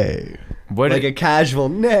hay. Like a casual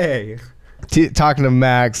nay. Talking to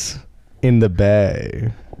Max in the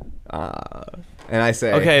bay. And I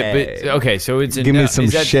say, okay, so it's a Give no. me some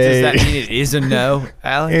Does shade. that mean it is a no,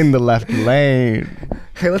 Alex? In the left lane.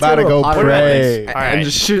 Hey, let's About to go a pray. and All right.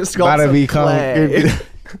 just shoot About to some become. play.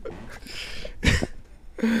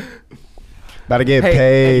 About to get Hey,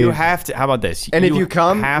 paid. You have to. How about this? And if you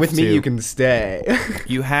come have with me, to- you can stay.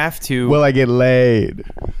 You have to. Will I get laid?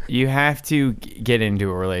 You have to get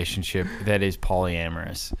into a relationship that is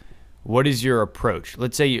polyamorous. What is your approach?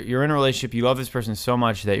 Let's say you're in a relationship, you love this person so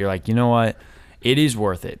much that you're like, you know what? It is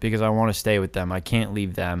worth it because I want to stay with them. I can't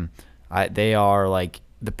leave them. They are like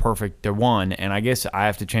the one, and I guess I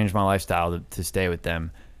have to change my lifestyle to stay with them.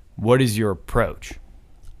 What is your approach?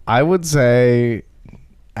 I would say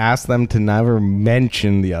ask them to never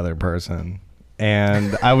mention the other person.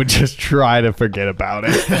 And I would just try to forget about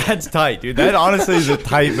it. That's tight, dude. That honestly is a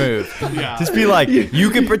tight move. Yeah. Just be like, you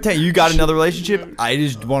can pretend you got another relationship. I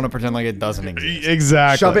just want to pretend like it doesn't exist.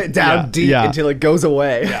 Exactly. Shove it down deep until it goes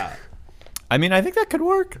away. Yeah. I mean, I think that could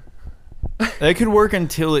work. That could work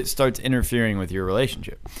until it starts interfering with your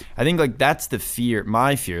relationship. I think like that's the fear.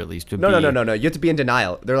 My fear, at least, would be. No. You have to be in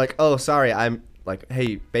denial. They're like, oh, sorry, I'm like,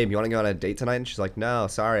 hey, babe, you want to go on a date tonight? And she's like, no,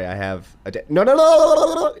 sorry, I have a date.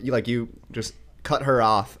 No. You just cut her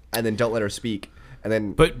off and then don't let her speak. And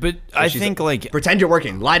then, but I think like pretend you're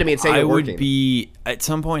working. Lie to me and say you're working. I would be at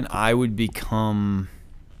some point. I would become.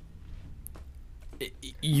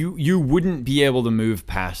 You wouldn't be able to move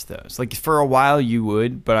past those. Like for a while you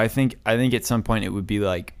would, but I think at some point it would be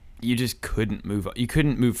like you just couldn't move. You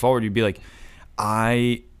couldn't move forward. You'd be like,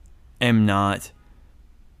 I am not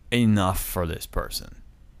enough for this person,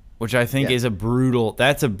 which I think is a brutal.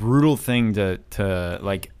 That's a brutal thing to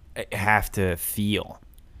like have to feel.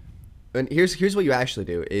 And here's what you actually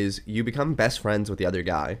do is you become best friends with the other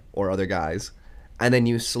guy or other guys, and then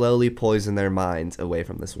you slowly poison their minds away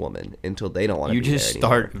from this woman until they don't want to be there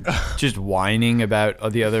anymore. You just start just whining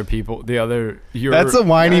about the other people, That's a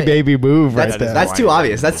whiny baby move right there. That's too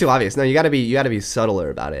obvious. That's too obvious. No, you gotta be subtler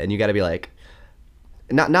about it, and you gotta be like,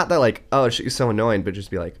 not that like, oh, she's so annoying, but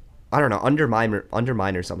just be like, I don't know, undermine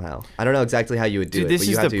her somehow. I don't know exactly how you would do it. This but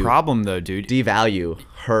you is have the to problem, though, dude. Devalue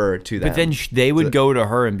her to them. But then they would go to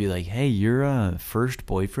her and be like, "Hey, your first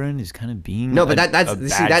boyfriend is kind of being no." But that's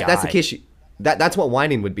the case. That's what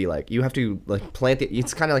whining would be like. You have to like plant it.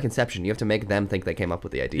 It's kind of like Inception. You have to make them think they came up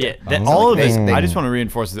with the idea. Yeah, all of this. I just want to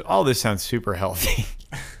reinforce that all this sounds super healthy.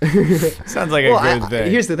 Sounds like a good thing.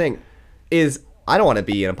 Here's the thing: is I don't want to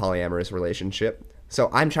be in a polyamorous relationship. So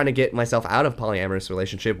I'm trying to get myself out of polyamorous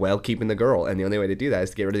relationship while keeping the girl, and the only way to do that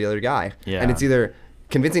is to get rid of the other guy. Yeah. And it's either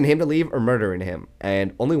convincing him to leave or murdering him,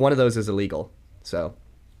 and only one of those is illegal. So.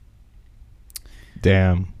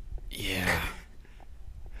 Damn. Yeah.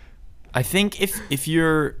 I think if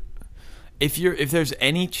there's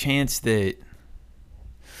any chance that,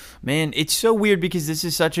 man, it's so weird because this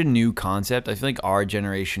is such a new concept. I feel like our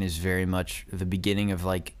generation is very much the beginning of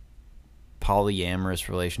like polyamorous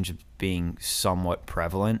relationships being somewhat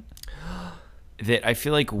prevalent, that I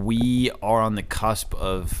feel like we are on the cusp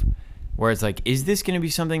of where it's like, is this going to be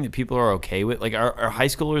something that people are okay with? Like, are high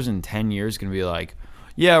schoolers in 10 years going to be like,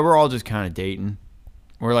 yeah, we're all just kind of dating,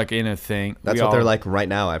 we're like in a thing? That's what they're like right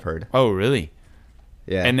now, I've heard. Oh, really?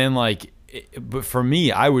 Yeah. And then like, but for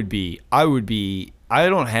me, I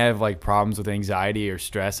don't have like problems with anxiety or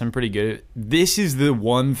stress. I'm pretty good at it. This is the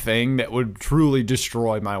one thing that would truly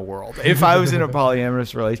destroy my world. If I was in a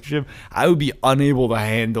polyamorous relationship, I would be unable to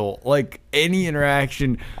handle like any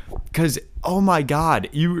interaction because, oh my God,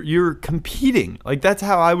 you're competing. Like that's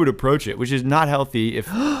how I would approach it, which is not healthy if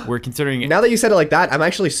we're considering it. Now that you said it like that, I'm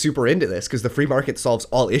actually super into this because the free market solves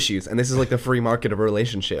all issues, and this is like the free market of a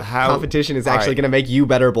relationship. Competition is actually going to make you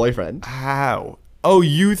better boyfriend. How? Oh,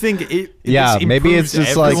 you think it? Yeah, maybe it's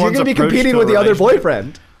just like you're gonna be competing with the other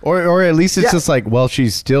boyfriend, or at least it's just like, well,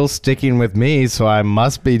 she's still sticking with me, so I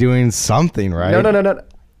must be doing something right. No.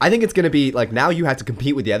 I think it's gonna be like now you have to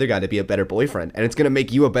compete with the other guy to be a better boyfriend, and it's gonna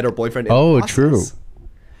make you a better boyfriend. In Oh, the process. true.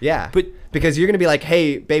 Yeah, But- because you're gonna be like,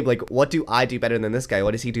 hey, babe, like, what do I do better than this guy?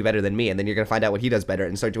 What does he do better than me? And then you're gonna find out what he does better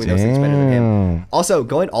and start doing those things better than him. Damn. Also,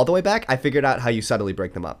 going all the way back, I figured out how you subtly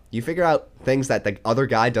break them up. You figure out things that the other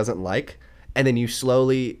guy doesn't like, and then you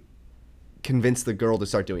slowly convince the girl to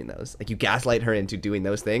start doing those. Like you gaslight her into doing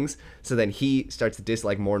those things, so then he starts to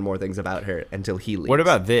dislike more and more things about her until he leaves. What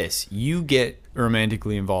about this? You get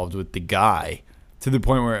romantically involved with the guy to the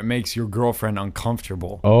point where it makes your girlfriend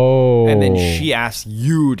uncomfortable. Oh. And then she asks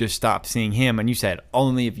you to stop seeing him, and you said,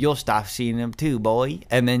 only if you'll stop seeing him too, boy.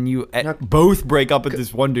 And then you both break up with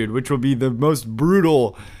this one dude, which will be the most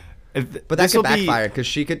brutal. But that could backfire because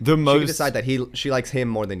she could decide that she likes him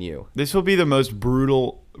more than you. This will be the most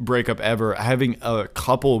brutal breakup ever, having a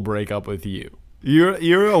couple break up with you.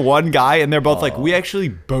 You're a one guy, and they're both like, we actually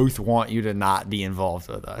both want you to not be involved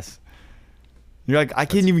with us. You're like, I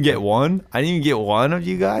can't even get one. I didn't even get one of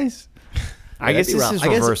you guys. I guess this is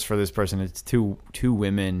reversed for this person. It's two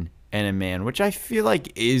women and a man, which I feel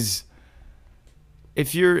like is,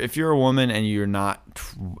 if you're a woman and you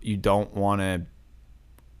don't want to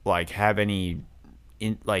like have any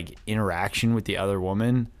interaction with the other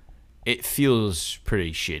woman, it feels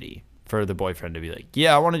pretty shitty for the boyfriend to be like,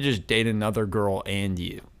 yeah, I want to just date another girl and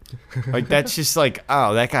you. Like that's just like,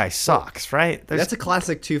 oh, that guy sucks, right? That's a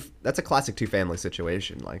classic two family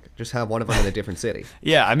situation. Like just have one of them in a different city.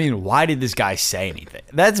 Yeah, I mean, why did this guy say anything?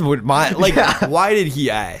 That's what why did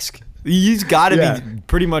he ask? He's got to be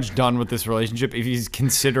pretty much done with this relationship if he's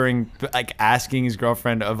considering like asking his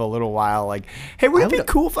girlfriend of a little while, like, hey, would it be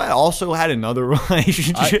cool if I also had another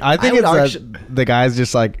relationship? I think the guy's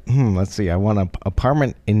just like, let's see, I want an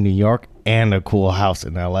apartment in New York and a cool house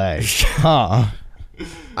in LA. Huh.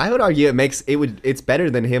 I would argue it's better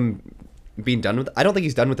than him being done with. I don't think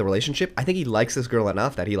he's done with the relationship. I think he likes this girl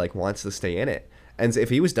enough that he like wants to stay in it. And if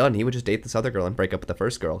he was done, he would just date this other girl and break up with the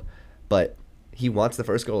first girl. But he wants the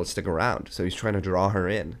first girl to stick around, so he's trying to draw her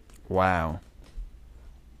in. Wow.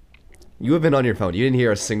 You have been on your phone. You didn't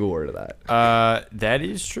hear a single word of that. That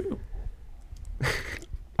is true.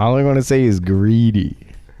 All I'm going to say is greedy.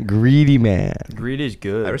 Greedy man. Greed is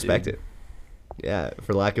good. I respect it. Yeah,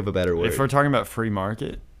 for lack of a better word. If we're talking about free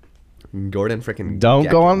market. Gordon freaking Don't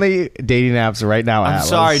go on the dating apps right now, I'm Atlas.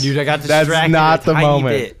 sorry, dude. I got distracted. That's not the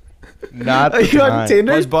moment. Bit. Not Are the you on time.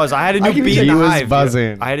 Tinder? Buzz. I had a new bee in He the was hive.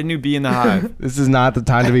 buzzing. I had a new bee in the hive. This is not the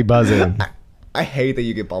time to be buzzing. I hate that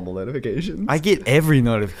you get Bumble notifications. I get every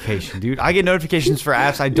notification, dude. I get notifications for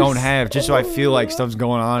apps I don't have just so I feel like stuff's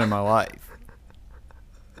going on in my life.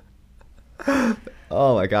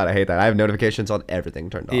 Oh my god, I hate that. I have notifications on everything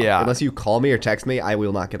turned off. Yeah. Unless you call me or text me, I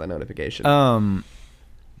will not get that notification.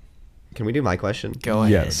 Can we do my question? Go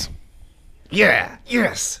ahead. Yes. Yeah.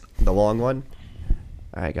 Yes. The long one.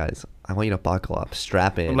 All right, guys. I want you to buckle up,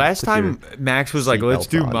 strap in. Last put time your Max was like, let's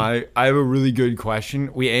do seatbelts on. I have a really good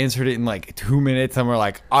question. We answered it in like 2 minutes and we're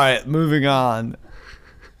like, all right, moving on.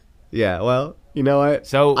 Yeah. Well, you know what?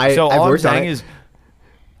 So I've all I'm worked on saying it. is,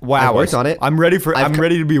 wow. I've worked on it. I'm ready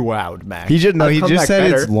to be wowed, Max. He just I've come just back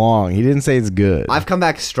said better. it's long. He didn't say it's good. I've come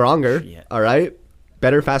back stronger. Shit. All right.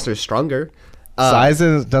 Better, faster, stronger. Size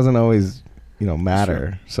doesn't always,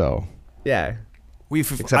 matter. So Yeah.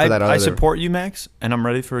 Except for that I other- support you, Max, and I'm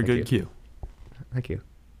ready for a good you. cue. Thank you.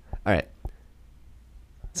 All right.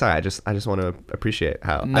 Sorry, I just want to appreciate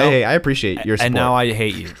how No. I appreciate your support. And now I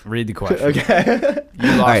hate you. Read the question. Okay. You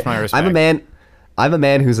lost All right. my respect. I'm a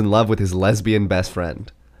man who's in love with his lesbian best friend.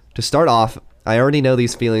 To start off, I already know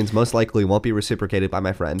these feelings most likely won't be reciprocated by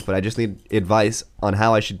my friend, but I just need advice on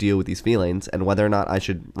how I should deal with these feelings and whether or not I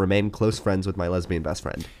should remain close friends with my lesbian best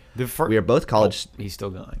friend. We are both college. Oh, he's still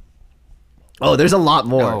going. Oh, there's a lot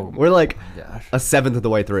more. Oh, We're like gosh. a seventh of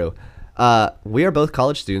the way through. We are both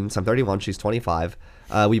college students. I'm 31. She's 25.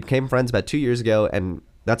 We became friends about 2 years ago, and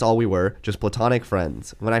that's all we were, just platonic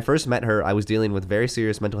friends. When I first met her, I was dealing with very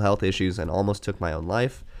serious mental health issues and almost took my own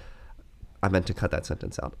life. I meant to cut that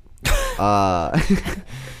sentence out. Yeah,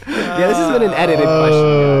 this has been an edited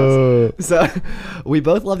question, guys. So we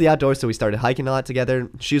both love the outdoors, so we started hiking a lot together.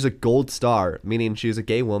 She's a gold star, meaning she's a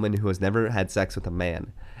gay woman who has never had sex with a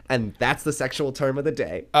man. And that's the sexual term of the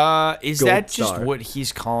day. Is Gold that just star. what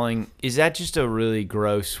he's calling? Is that just a really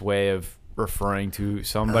gross way of referring to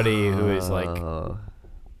somebody who is like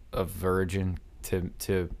a virgin to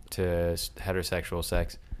heterosexual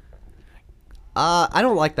sex? I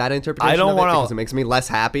don't like that interpretation. I don't of it wanna- because it makes me less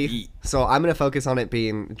happy. So I'm gonna focus on it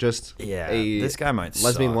being just this guy might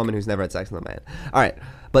lesbian suck. woman who's never had sex with a man. All right,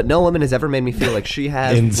 but no woman has ever made me feel like she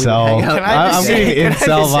has. We would incel. hang out- Can I just I'm say- getting can I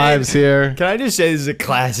incel just say- vibes here. Can I just say this is a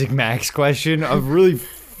classic Max question of really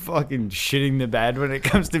fucking shitting the bed when it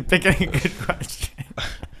comes to picking a good question.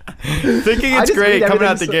 Thinking I it's just great read coming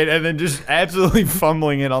out everything the gate and then just absolutely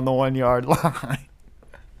fumbling it on the 1 yard line.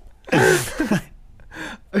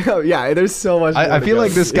 Oh, yeah, there's so much. I more to feel go.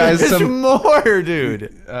 like this guy's There's some. more,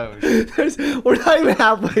 dude. We're not even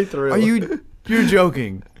halfway through. Are you're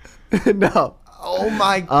joking? No. Oh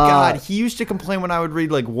my god. He used to complain when I would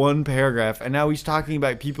read like one paragraph, and now he's talking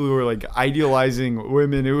about people who are like idealizing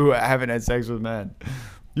women who haven't had sex with men.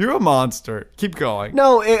 You're a monster. Keep going.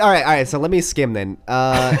 No. All right. So let me skim then.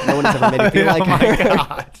 No one has ever made me feel like oh my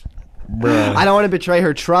god. Bruh. I don't want to betray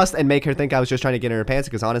her trust and make her think I was just trying to get in her pants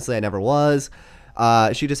because honestly, I never was.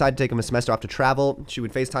 She decided to take a semester off to travel. She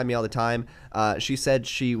would FaceTime me all the time. She said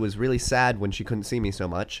she was really sad when she couldn't see me so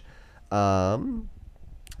much.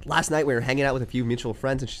 Last night we were hanging out with a few mutual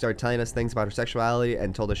friends and she started telling us things about her sexuality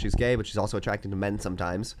and told us she's gay, but she's also attracted to men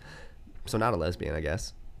sometimes. So not a lesbian, I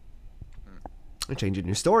guess. You're changing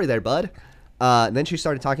your story there, bud. Then she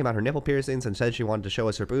started talking about her nipple piercings and said she wanted to show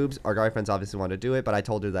us her boobs. Our guy friends obviously wanted to do it, but I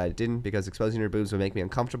told her that I didn't because exposing her boobs would make me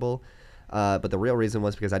uncomfortable. But the real reason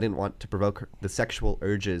was because I didn't want to provoke the sexual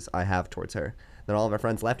urges I have towards her. Then all of our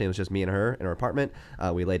friends left and it was just me and her in her apartment.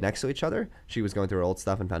 We laid next to each other. She was going through her old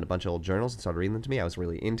stuff and found a bunch of old journals and started reading them to me. I was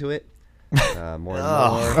really into it. More and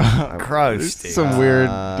more. Gross, dude. Some weird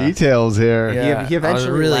details here. Yeah. He eventually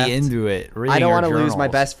I was really left. into it. I don't want to lose my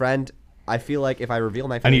journals. best friend. I feel like if I reveal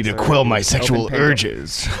my I need feelings to her, quell my it's open sexual Pandora.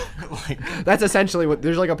 urges. That's essentially what.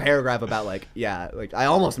 There's like a paragraph about like I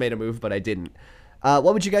almost made a move but I didn't. What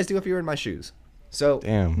would you guys do if you were in my shoes? So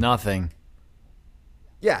Damn. Nothing.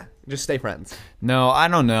 yeah, just stay friends. No, I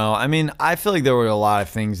don't know. I mean, I feel like there were a lot of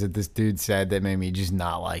things that this dude said that made me just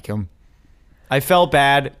not like him. I felt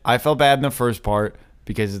bad. I felt bad in the first part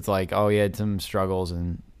because it's like, oh, he had some struggles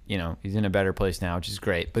and, you know, he's in a better place now, which is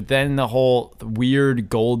great. But then the whole weird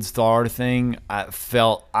gold star thing,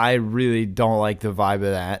 I really don't like the vibe of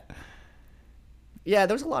that. Yeah,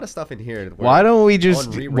 there's a lot of stuff in here. Where Why don't we on just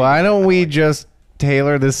rereading why it, don't I we like it. just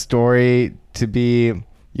tailor this story to be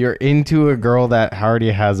you're into a girl that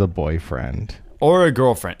already has a boyfriend? Or a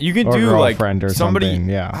girlfriend. You can Or do like girlfriend or somebody. something,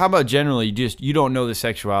 yeah. How about generally you don't know the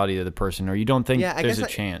sexuality of the person or you don't think Yeah, I there's a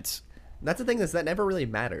guess chance. That's the thing is that never really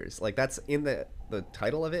matters. Like that's in the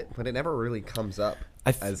title of it, but it never really comes up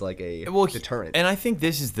as like a deterrent. And I think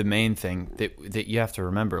this is the main thing that you have to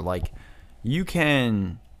remember. Like, you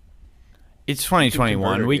can. It's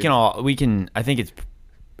 2021. We can. I think it's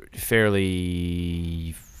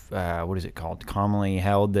fairly. What is it called? Commonly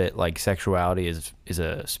held that like sexuality is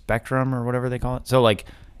a spectrum or whatever they call it. So like,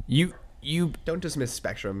 you Don't dismiss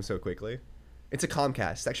Spectrum so quickly. It's a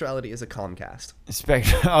Comcast. Sexuality is a Comcast.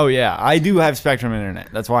 Spectrum. Oh yeah, I do have Spectrum Internet.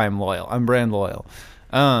 That's why I'm loyal. I'm brand loyal.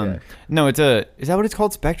 Yeah. No, it's a. Is that what it's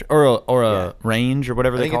called? Spectrum or a Yeah. range or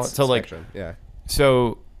whatever I they think call it. it's So like, Spectrum. Yeah.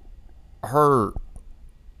 so her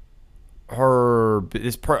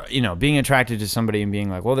this being attracted to somebody and being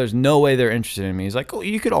like, well, there's no way they're interested in me. He's like, oh,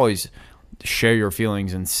 you could always share your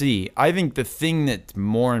feelings and see. I think the thing that's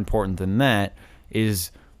more important than that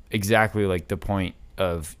is exactly like the point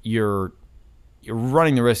of you're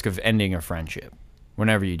running the risk of ending a friendship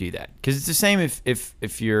whenever you do that. Because it's the same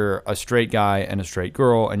if you're a straight guy and a straight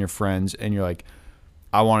girl and you're friends and you're like,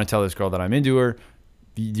 I want to tell this girl that I'm into her.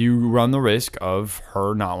 You run the risk of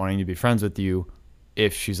her not wanting to be friends with you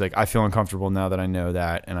if she's like, I feel uncomfortable now that I know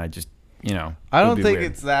that, and I just, I don't think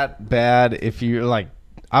it's that bad if you like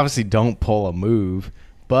obviously don't pull a move,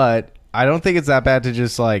 but I don't think it's that bad to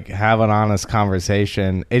just like have an honest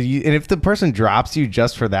conversation. And if the person drops you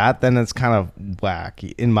just for that, then it's kind of whack,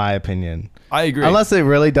 in my opinion. I agree. Unless it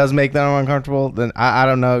really does make them uncomfortable, then I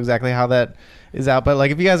don't know exactly how that is out. But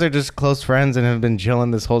like if you guys are just close friends and have been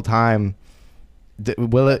chilling this whole time,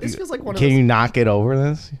 will it? This feels like one of can those- you not get over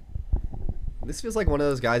this? This feels like one of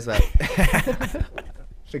those guys that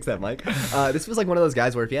fix that mic. This feels like one of those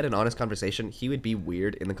guys where if he had an honest conversation, he would be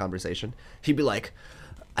weird in the conversation. He'd be like,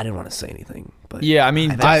 "I didn't want to say anything, but Yeah, I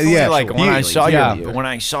mean, I've definitely, yeah, like when I saw yeah.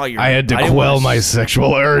 your, I had to didn't quell wanna my s-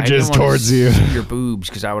 sexual I urges didn't wanna towards you. see your boobs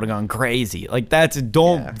because I would have gone crazy. Like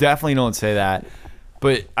definitely don't say that.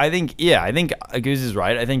 But I think Goose is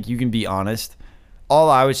right. I think you can be honest. All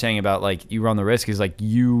I was saying about like you run the risk is like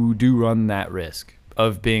you do run that risk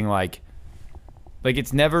of being like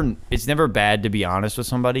it's never bad to be honest with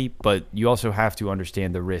somebody, but you also have to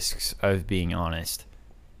understand the risks of being honest.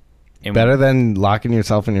 And Better than locking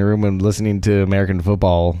yourself in your room and listening to American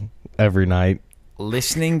football every night.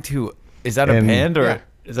 listening to, is that a And- band or? Yeah.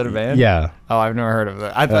 Is that a band? Yeah. Oh, I've never heard of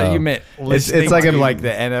that. I thought you meant listening it's like to a like the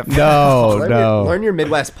NFL. No. Learn your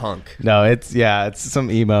Midwest punk. No, it's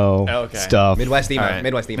some emo stuff. Midwest emo. All right.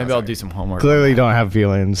 Midwest emo. Maybe I'll do some homework. Clearly don't have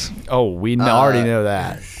feelings. Oh, we already know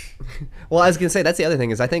that. Well, I was gonna say that's the other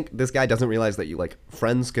thing is I think this guy doesn't realize that you like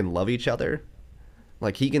friends can love each other.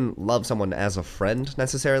 Like he can love someone as a friend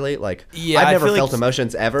necessarily. Like Yeah, I've I never feel felt like-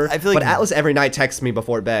 emotions ever. I feel like- but Atlas every night texts me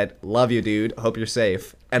before bed, "Love you, dude. Hope you're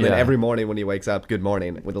safe." And then Yeah. every morning when he wakes up, "Good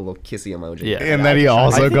morning" with a little kissy emoji. Yeah. And then he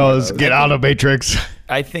also think goes, those- "Get out of Matrix."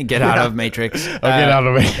 I think get out of Matrix. Get out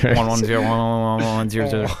of Matrix.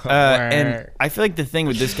 110 and I feel like the thing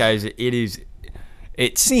with this guy is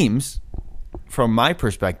it seems from my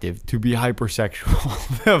perspective to be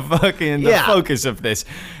hypersexual. The focus of this,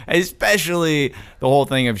 especially the whole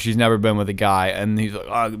thing of she's never been with a guy and he's like,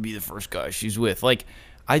 I could be the first guy she's with. Like,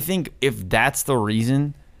 I think if that's the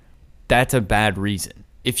reason, that's a bad reason.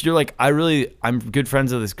 If you're like, I'm good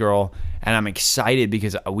friends with this girl and I'm excited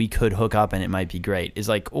because we could hook up and it might be great, is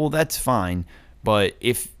like, well, that's fine. But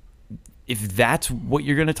if that's what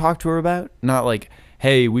you're going to talk to her about, not like,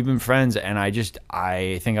 hey, we've been friends and I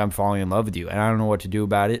think I'm falling in love with you and I don't know what to do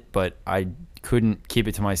about it, but I couldn't keep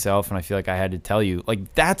it to myself and I feel like I had to tell you.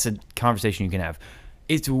 Like, that's a conversation you can have.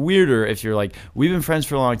 It's weirder if you're like, we've been friends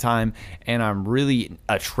for a long time and I'm really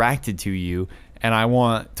attracted to you and I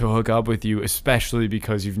want to hook up with you, especially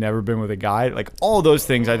because you've never been with a guy. Like, all those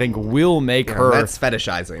things I think will make her... That's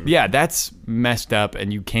fetishizing. Yeah, that's messed up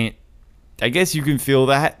and you can't... I guess you can feel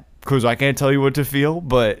that because I can't tell you what to feel,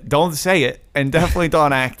 but don't say it and definitely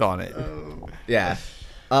don't act on it. Yeah.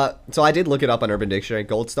 So I did look it up on Urban Dictionary.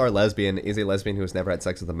 Gold star lesbian is a lesbian who has never had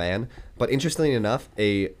sex with a man. But interestingly enough,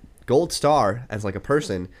 a gold star as like a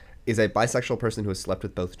person is a bisexual person who has slept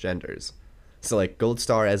with both genders. So like gold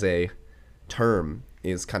star as a term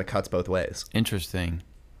is kind of cuts both ways. Interesting.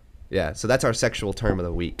 Yeah. So that's our sexual term of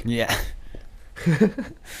the week. Yeah.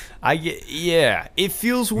 It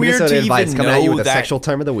feels weird Minnesota to Advice even coming know at you with a that. sexual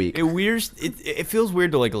term of the week. It feels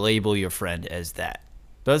weird to like label your friend as that,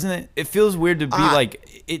 doesn't it? It feels weird to be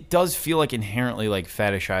like. It does feel like inherently like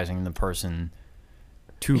fetishizing the person.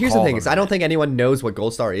 Here's the thing: is I don't think anyone knows what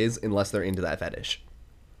gold star is unless they're into that fetish.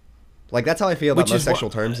 Like that's how I feel about most sexual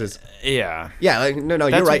terms. Is yeah. Like no,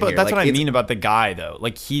 you're right. Here. That's like, what I mean about the guy though.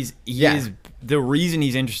 Like he is the reason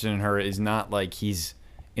he's interested in her is not like he's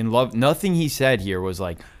in love. Nothing he said here was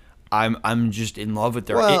like, I'm just in love with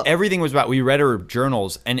her. Well, everything was about, we read her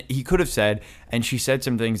journals and he could have said, and she said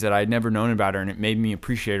some things that I'd never known about her and it made me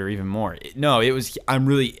appreciate her even more. I was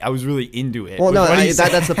really into it. Well, no,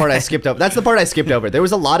 that's the part I skipped over. That's the part I skipped over. There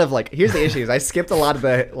was a lot of like, here's the issue is I skipped a lot of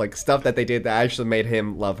the like stuff that they did that actually made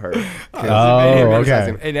him love her.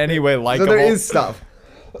 Okay. In any way likable. So there is stuff.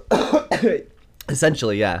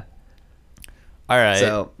 Essentially, yeah. All right.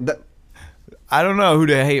 So I don't know who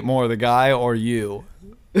to hate more, the guy or you.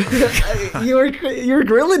 you were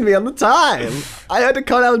grilling me on the time. I had to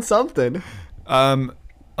cut out something.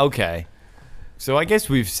 Okay. So I guess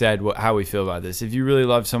we've said how we feel about this. If you really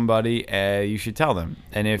love somebody, you should tell them.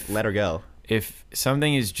 And if let her go. If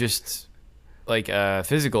something is just like a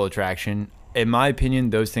physical attraction, in my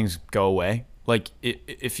opinion, those things go away. Like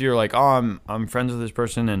if you're like, oh, I'm friends with this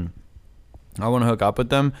person and I want to hook up with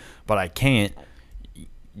them, but I can't,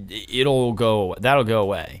 that'll go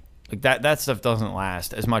away. Like that stuff doesn't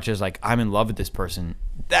last as much as like I'm in love with this person.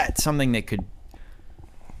 That's something that could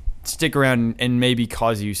stick around and maybe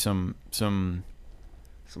cause you some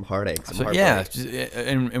heartache.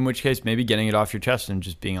 In which case maybe getting it off your chest and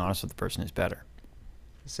just being honest with the person is better.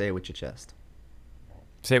 Say it with your chest.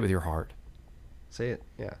 Say it with your heart. Say it,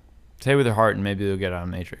 yeah. Say it with your heart and maybe you'll get out of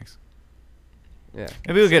Matrix. Yeah.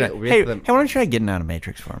 Maybe you'll get it. Hey, why don't you try getting out of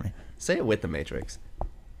Matrix for me? Say it with the Matrix.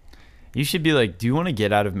 You should be like, do you want to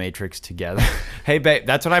get out of Matrix together? Hey, babe,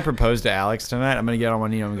 that's what I proposed to Alex tonight. I'm going to get on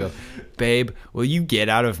one knee and I'm going to go, babe, will you get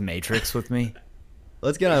out of Matrix with me?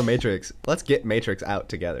 Let's get out of Matrix. Let's get Matrix out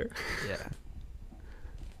together. Yeah.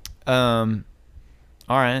 All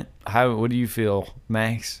right. What do you feel,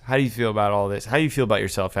 Max? How do you feel about all this? How do you feel about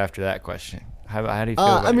yourself after that question? How do you feel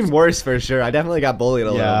about yourself? Worse for sure. I definitely got bullied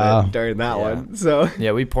a little bit during that one. So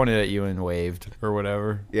yeah, we pointed at you and waved or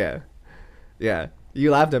whatever. Yeah. You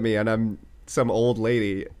laughed at me, and I'm some old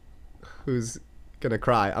lady who's gonna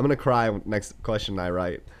cry. I'm gonna cry next question I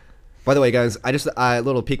write. By the way, guys, a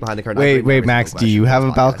little peek behind the curtain. Wait, Max, do you have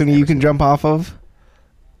a balcony you can jump off of?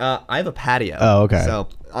 I have a patio. Oh, okay. So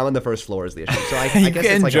I'm on the first floor is the issue. So I you guess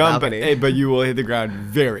can it's like jump, a balcony. but you will hit the ground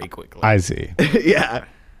very quickly. I see. Yeah.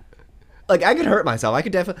 Like, I could hurt myself. I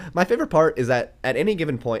could definitely... My favorite part is that at any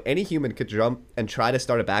given point, any human could jump and try to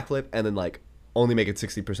start a backflip and then, like, only make it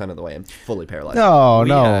 60% of the way and fully paralyzed.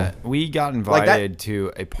 No. We got invited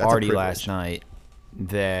to a party last night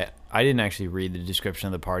that I didn't actually read the description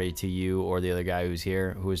of the party to you or the other guy who's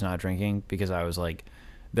here who was not drinking because I was like,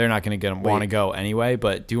 they're not going to want to go anyway.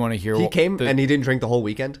 But do you want to hear? He came and he didn't drink the whole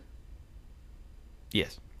weekend.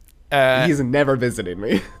 Yes. He's never visited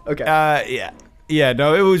me. Okay. Yeah.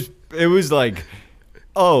 No, it was like,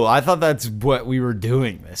 oh, I thought that's what we were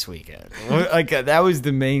doing this weekend. Like that was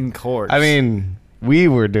the main course. I mean, we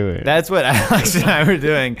were doing. That's what Alex and I were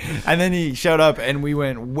doing. And then he showed up and we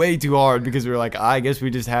went way too hard because we were like, I guess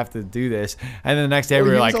we just have to do this. And then the next day we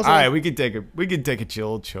were like, all right, we could take a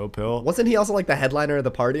chill pill. Wasn't he also like the headliner of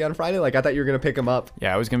the party on Friday? Like I thought you were gonna pick him up.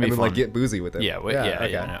 Yeah, it was gonna be fun. Like get boozy with him. Yeah.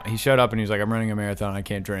 No. He showed up and he was like, I'm running a marathon. I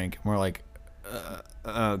can't drink. And we're like,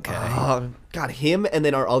 okay. Oh, God, him and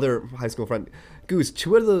then our other high school friend, Goose.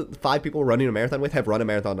 2 out of the 5 people we're running a marathon with have run a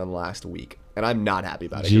marathon in the last week, and I'm not happy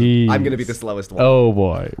about it. 'Cause I'm gonna be the slowest one. Oh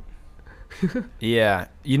boy. Yeah.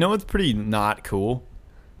 You know what's pretty not cool?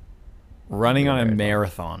 Running on a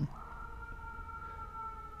marathon.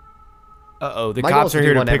 Uh-oh, the cops are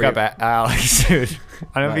here to pick up Alex, dude.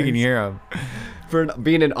 I don't know if you can hear him. For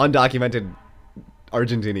being an undocumented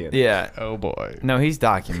Argentinian. Yeah. Oh boy. No, he's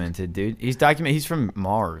documented, dude. He's from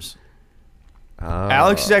Mars. Oh.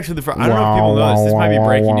 Alex is actually the first. I don't know if people know this. This might be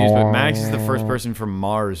breaking news, but Max is the first person from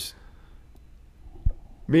Mars.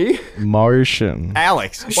 Me? Martian.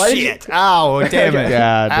 Alex. Shit. Oh, damn it.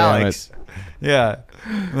 God damn Alex. Yeah.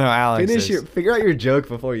 No, Alex. Figure out your joke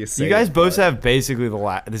before you say it. You guys both have basically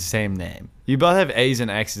the same name. You both have A's and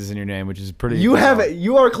X's in your name, which is pretty. You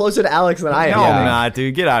are closer to Alex than I am. No, I'm not,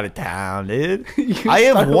 dude. Get out of town, dude. I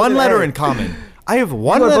have one letter in common.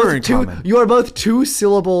 You are both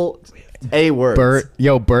 2-syllable A words.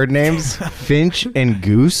 Bird names Finch and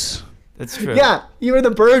Goose. That's true. Yeah, you are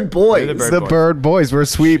the bird boys. The bird boys. We're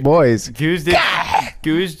sweet boys. Goose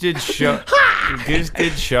did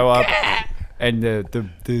show up, and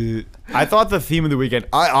I thought the theme of the weekend.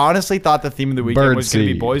 I honestly thought the theme of the weekend was going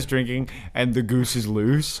to be boys drinking and the goose is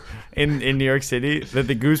loose in New York City. That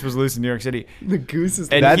the goose was loose in New York City. The goose is,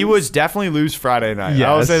 and he was definitely loose Friday night. Yes,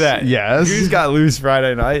 I will say that. Yes, Goose got loose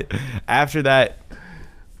Friday night. After that,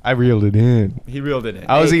 I reeled it in. He reeled it in.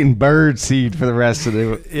 I was eating bird seed for the rest of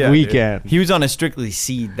the weekend. Dude. He was on a strictly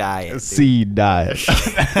seed diet. Seed diet.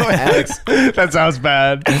 Alex. That sounds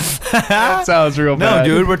bad. That sounds real bad.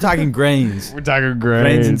 No, dude, we're talking grains. We're talking grains.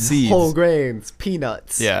 Grains and seeds. Whole grains,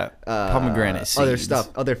 peanuts. Yeah. Pomegranate seeds. Other stuff,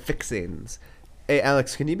 other fixings. Hey,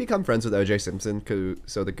 Alex, can you become friends with O.J. Simpson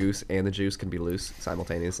so the goose and the juice can be loose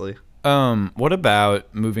simultaneously? What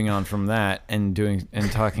about moving on from that and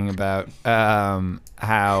talking about how,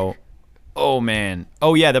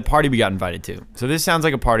 the party we got invited to. So this sounds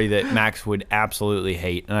like a party that Max would absolutely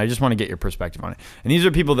hate, and I just want to get your perspective on it. And these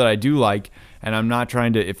are people that I do like, and I'm not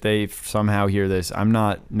trying to, if they somehow hear this, I'm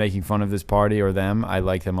not making fun of this party or them. I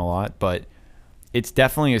like them a lot, but it's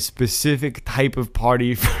definitely a specific type of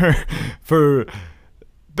party for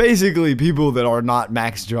basically people that are not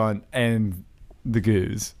Max Junt and the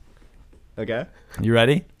Goose. Okay. You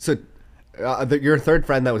ready? So, your third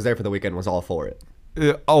friend that was there for the weekend was all for it.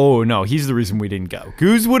 No, he's the reason we didn't go.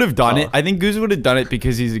 Goose would have done it. I think Goose would have done it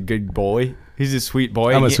because he's a good boy. He's a sweet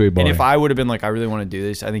boy. I'm a sweet boy. And if I would have been like, I really want to do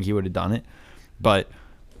this, I think he would have done it. But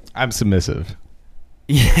I'm submissive.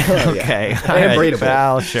 Yeah. Okay. And breedable.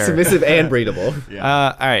 Pal, sure. Submissive and breedable.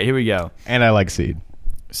 All right, here we go. And I like seed.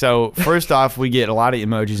 So first off, we get a lot of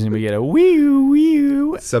emojis and we get a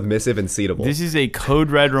wee-oo. Submissive and seedable. This is a code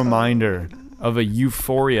red reminder of a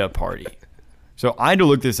Euphoria party. So I had to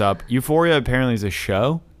look this up. Euphoria apparently is a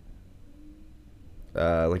show.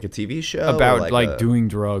 Like a TV show? About like doing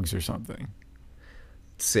drugs or something.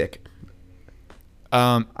 Sick.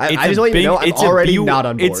 I just want you to know I'm already not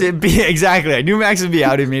on board. Exactly. I knew Max would be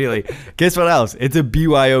out immediately. Guess what else? It's a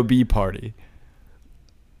BYOB party.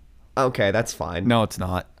 Okay, that's fine. No, it's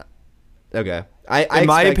not. Okay. In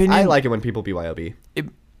my opinion, I like it when people BYOB.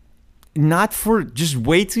 Not for, just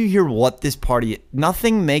wait till you hear what this party,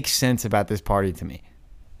 nothing makes sense about this party to me.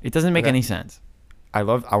 It doesn't make any sense. I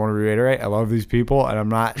want to reiterate, I love these people and I'm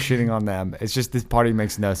not shitting on them. It's just this party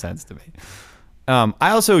makes no sense to me.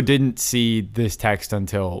 I also didn't see this text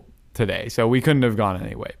until today, so we couldn't have gone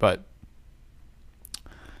anyway, but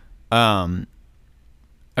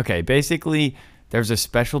okay, basically there's a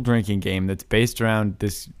special drinking game that's based around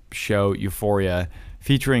this show Euphoria,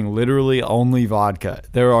 featuring literally only vodka.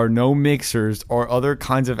 There are no mixers or other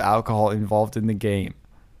kinds of alcohol involved in the game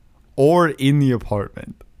or in the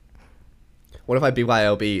apartment. What if I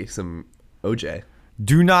BYOB some OJ?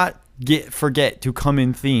 Do not forget to come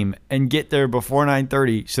in theme and get there before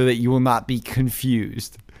 9:30 so that you will not be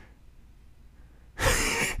confused.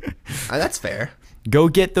 That's fair. Go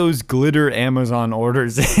get those glitter Amazon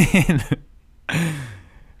orders in.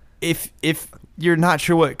 If you're not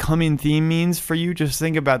sure what coming theme means for you, just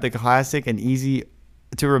think about the classic and easy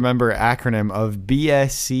to remember acronym of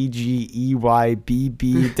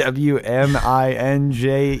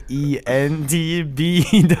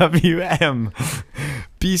BSCGEYBBWMINJENTBWM.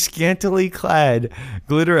 Be scantily clad,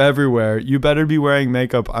 glitter everywhere. You better be wearing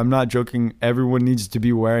makeup. I'm not joking. Everyone needs to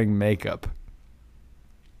be wearing makeup.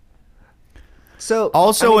 So,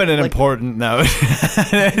 also, an important note,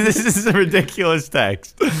 this is a ridiculous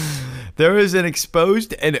text. There is an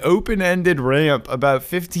exposed and open-ended ramp about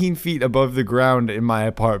 15 feet above the ground in my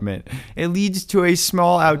apartment. It leads to a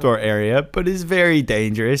small outdoor area, but is very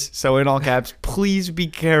dangerous. So in all caps, please be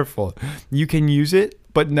careful. You can use it,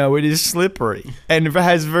 but no, it is slippery and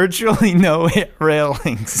has virtually no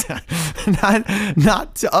railings.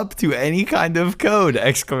 not up to any kind of code!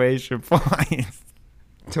 Exclamation point.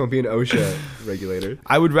 Don't be an OSHA regulator.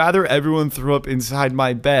 I would rather everyone throw up inside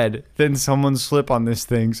my bed than someone slip on this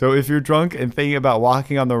thing. So if you're drunk and thinking about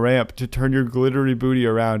walking on the ramp, to turn your glittery booty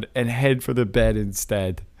around and head for the bed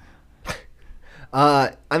instead.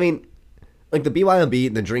 I mean, like the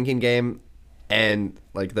BYOB, the drinking game, and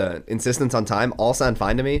like the insistence on time all sound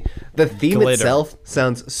fine to me. The theme Glitter. itself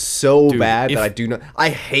sounds so Dude, bad that I do not. I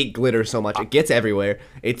hate glitter so much. It gets everywhere.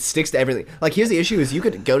 It sticks to everything. Like here's the issue: is you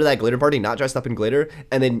could go to that glitter party not dressed up in glitter,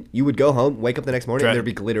 and then you would go home, wake up the next morning, and there'd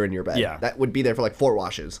be glitter in your bed. Yeah. That would be there for like 4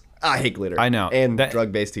 washes. I hate glitter. I know. And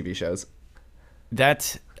drug-based TV shows.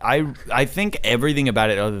 I think everything about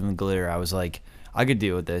it other than glitter, I was like, I could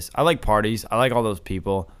deal with this. I like parties. I like all those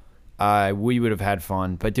people. We would have had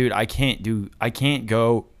fun, but dude, I can't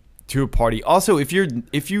go to a party. Also, if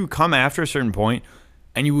you come after a certain point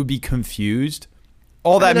and you would be confused,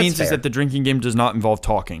 all that means is that the drinking game does not involve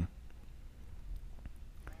talking.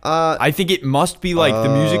 I think it must be like the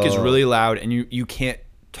music is really loud and you can't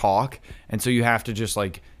talk, and so you have to just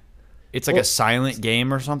like, it's like a silent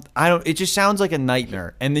game or something. It just sounds like a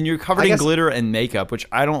nightmare. And then you're covered in glitter and makeup, which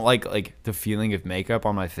I don't like the feeling of makeup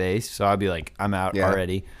on my face, so I'd be like, I'm out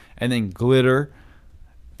already. And then glitter,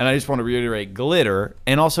 and I just want to reiterate, glitter,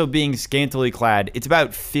 and also being scantily clad. It's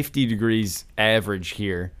about 50 degrees average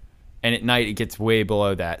here, and at night it gets way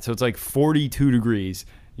below that. So it's like 42 degrees.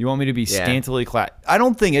 You want me to be scantily clad? I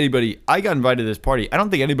don't think anybody, I got invited to this party, I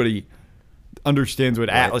don't think anybody understands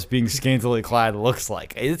what Atlas being scantily clad looks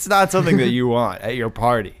like. It's not something that you want at your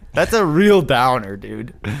party. That's a real downer,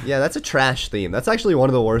 dude. Yeah, that's a trash theme. That's actually one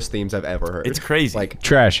of the worst themes I've ever heard. It's crazy. Like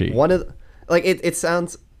trashy. One of it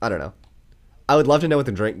sounds, I don't know. I would love to know what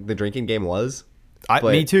the drinking game was.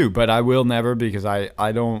 Me too, but I will never, because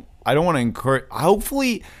I don't want to encourage.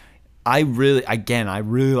 Hopefully, I really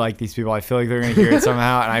like these people. I feel like they're going to hear it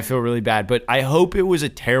somehow, and I feel really bad. But I hope it was a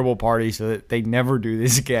terrible party so that they never do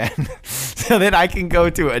this again, so that I can go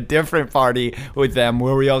to a different party with them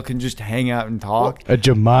where we all can just hang out and talk. A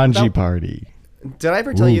Jumanji party. Did I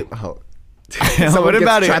ever tell you? Oh. What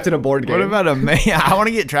about trapped in a board game? What about I want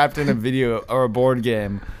to get trapped in a video or a board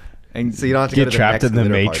game. And so you don't have to get trapped in the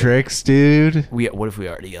Matrix, dude. What if we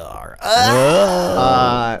already are?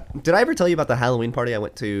 Did I ever tell you about the Halloween party I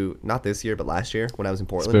went to, not this year, but last year when I was in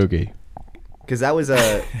Portland? Spooky. Because that was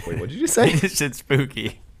a... Wait, what did you just say? This shit's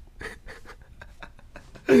spooky.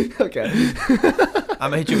 Okay.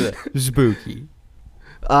 I'm going to hit you with a spooky.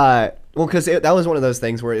 Well, because that was one of those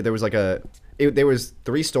things where there was like there was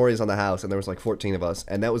 3 stories on the house, and there was like 14 of us,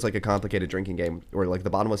 and that was like a complicated drinking game where like the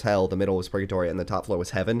bottom was hell, the middle was purgatory, and the top floor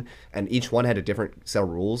was heaven, and each one had a different set of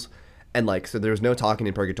rules. And like, so there was no talking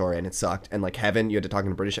in purgatory, and it sucked. And like heaven, you had to talk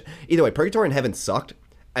in British. Either way, purgatory and heaven sucked,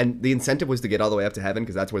 and the incentive was to get all the way up to heaven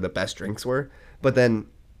because that's where the best drinks were. But then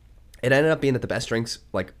it ended up being that the best drinks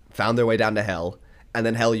like found their way down to hell. And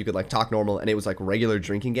then hell, you could like talk normal, and it was like regular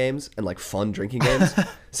drinking games and like fun drinking games.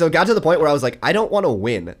 So it got to the point where I was like, I don't want to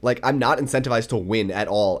win. Like, I'm not incentivized to win at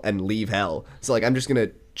all and leave hell. So like, I'm just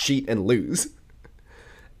gonna cheat and lose.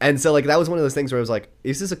 And so like, that was one of those things where I was like,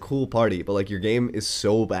 this is a cool party, but like your game is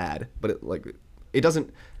so bad. But it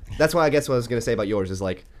doesn't. That's why I guess what I was gonna say about yours is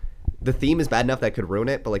like, the theme is bad enough that could ruin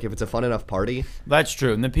it. But like, if it's a fun enough party, that's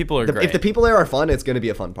true. And the people are great. If the people there are fun, it's gonna be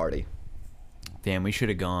a fun party. Damn, we should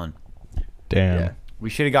have gone. Damn. Yeah. We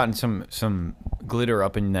should have gotten some glitter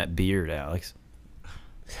up in that beard, Alex.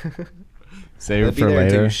 Save it be for there until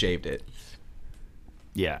later. you shaved it.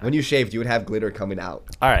 Yeah. When you shaved, you would have glitter coming out.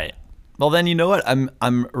 All right. Well, then you know what?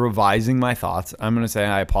 I'm revising my thoughts. I'm gonna say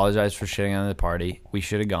I apologize for shitting on the party. We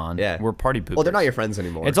should have gone. Yeah. We're party poopers. Well, they're not your friends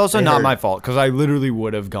anymore. It's also not my fault because I literally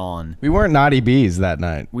would have gone. We weren't naughty bees that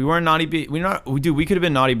night. We weren't naughty dude, we could have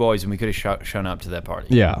been naughty boys and we could have shown up to that party.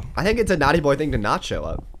 Yeah. I think it's a naughty boy thing to not show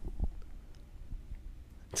up.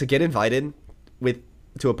 to get invited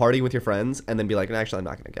to a party with your friends and then be like, actually, I'm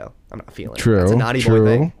not going to go. I'm not feeling True. it. That's a naughty boy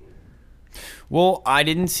thing. Well, I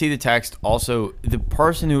didn't see the text. Also, the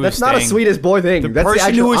person who was That's not a sweetest boy thing. The That's the person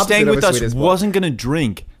actual who was opposite staying of a with us sweetest boy. wasn't going to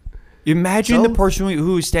drink. Imagine So? the person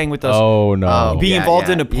who was staying with us Oh no. being involved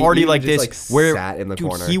in a party He like just, this like, where sat in the dude,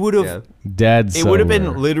 corner. he would have Yeah. Dead it would have been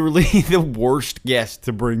sober. literally the worst guest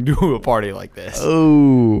to bring to a party like this.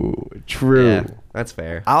 Oh, true. Yeah, that's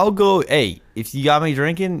fair. I'll go, hey, if you got me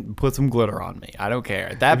drinking, put some glitter on me. I don't care.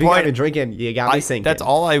 At that If you got point, me drinking, you got me sinking. that's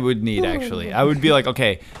all I would need, actually. I would be like,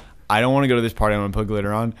 okay, I don't want to go to this party. I want to put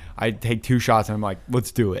glitter on. I take 2 shots and I'm like,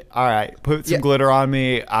 let's do it. All right, put some glitter on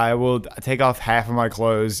me. I will take off half of my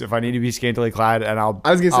clothes if I need to be scantily clad, and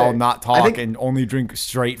I'll not talk and only drink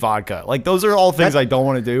straight vodka. Like, those are all things I don't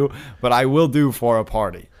want to do, but I will do for a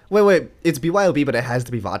party. Wait. It's BYOB, but it has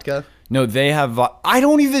to be vodka? No, they have. I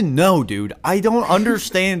don't even know, dude. I don't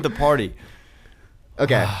understand the party.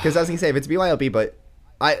 Okay, because I was going to say, if it's BYOB, but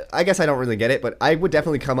I guess I don't really get it, but I would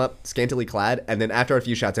definitely come up scantily clad, and then after a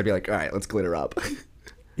few shots, I'd be like, all right, let's glitter up.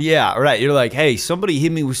 Yeah, right. You're like, hey, somebody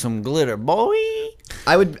hit me with some glitter, boy.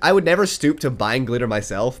 I would never stoop to buying glitter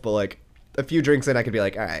myself, but like a few drinks in, I could be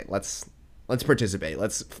like, all right, let's participate.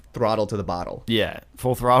 Let's throttle to the bottle. Yeah,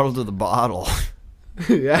 full throttle to the bottle.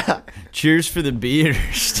 Yeah. Cheers for the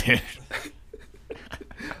beers, dude.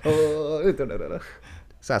 No.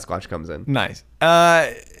 Sasquatch comes in. Nice.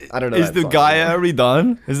 I don't know. Is that the song. guy already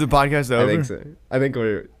done? Is the podcast over? I think so. I think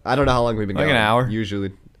I don't know how long we've been Like going. an hour.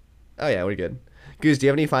 Usually. Oh yeah, we're good. Goose, do you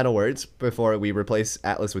have any final words before we replace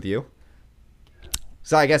Atlas with you?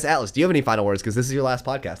 So I guess Atlas, do you have any final words? Because this is your last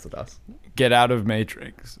podcast with us. Get out of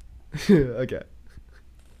Matrix. Okay.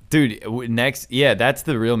 Dude, next, yeah, that's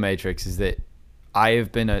the real Matrix, is that I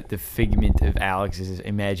have been the figment of Alex's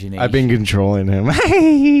imagination. I've been controlling him.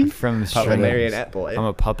 from the The strings. marionette boy. I'm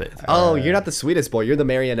a puppet. Oh, you're not the sweetest boy. You're the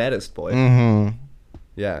marionettist boy. Mm-hmm.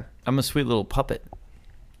 Yeah. I'm a sweet little puppet.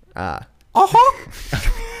 Ah. Uh-huh.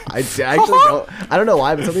 I actually don't. I don't know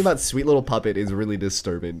why, but something about sweet little puppet is really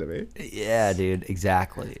disturbing to me. Yeah, dude,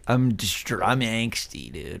 exactly. I'm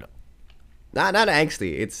angsty, dude. Not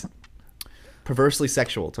angsty. It's perversely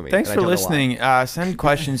sexual to me. Thanks and I for don't know why. listening. Send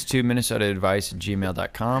questions to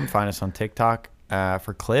minnesotaadvice@gmail.com. Find us on TikTok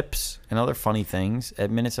for clips and other funny things at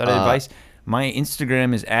Minnesota Advice. My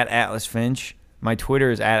Instagram is @AtlasFinch. My Twitter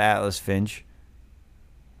is @AtlasFinch.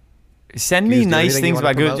 Send me Goose, do you have nice anything you things wanna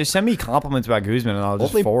about Guzman. promote? Just send me compliments about Guzman, and I'll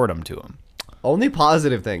just Only- forward them to him. Only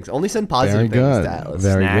positive things. Only send positive Very things good. to Atlas.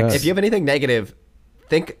 Very Snacks. good. If you have anything negative,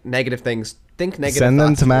 think negative things. Think negative Send them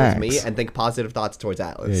thoughts to towards Max. me, and think positive thoughts towards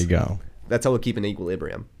Atlas. There you go. That's how we'll keep an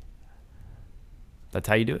equilibrium. That's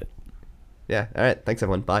how you do it. Yeah. All right. Thanks,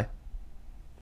 everyone. Bye.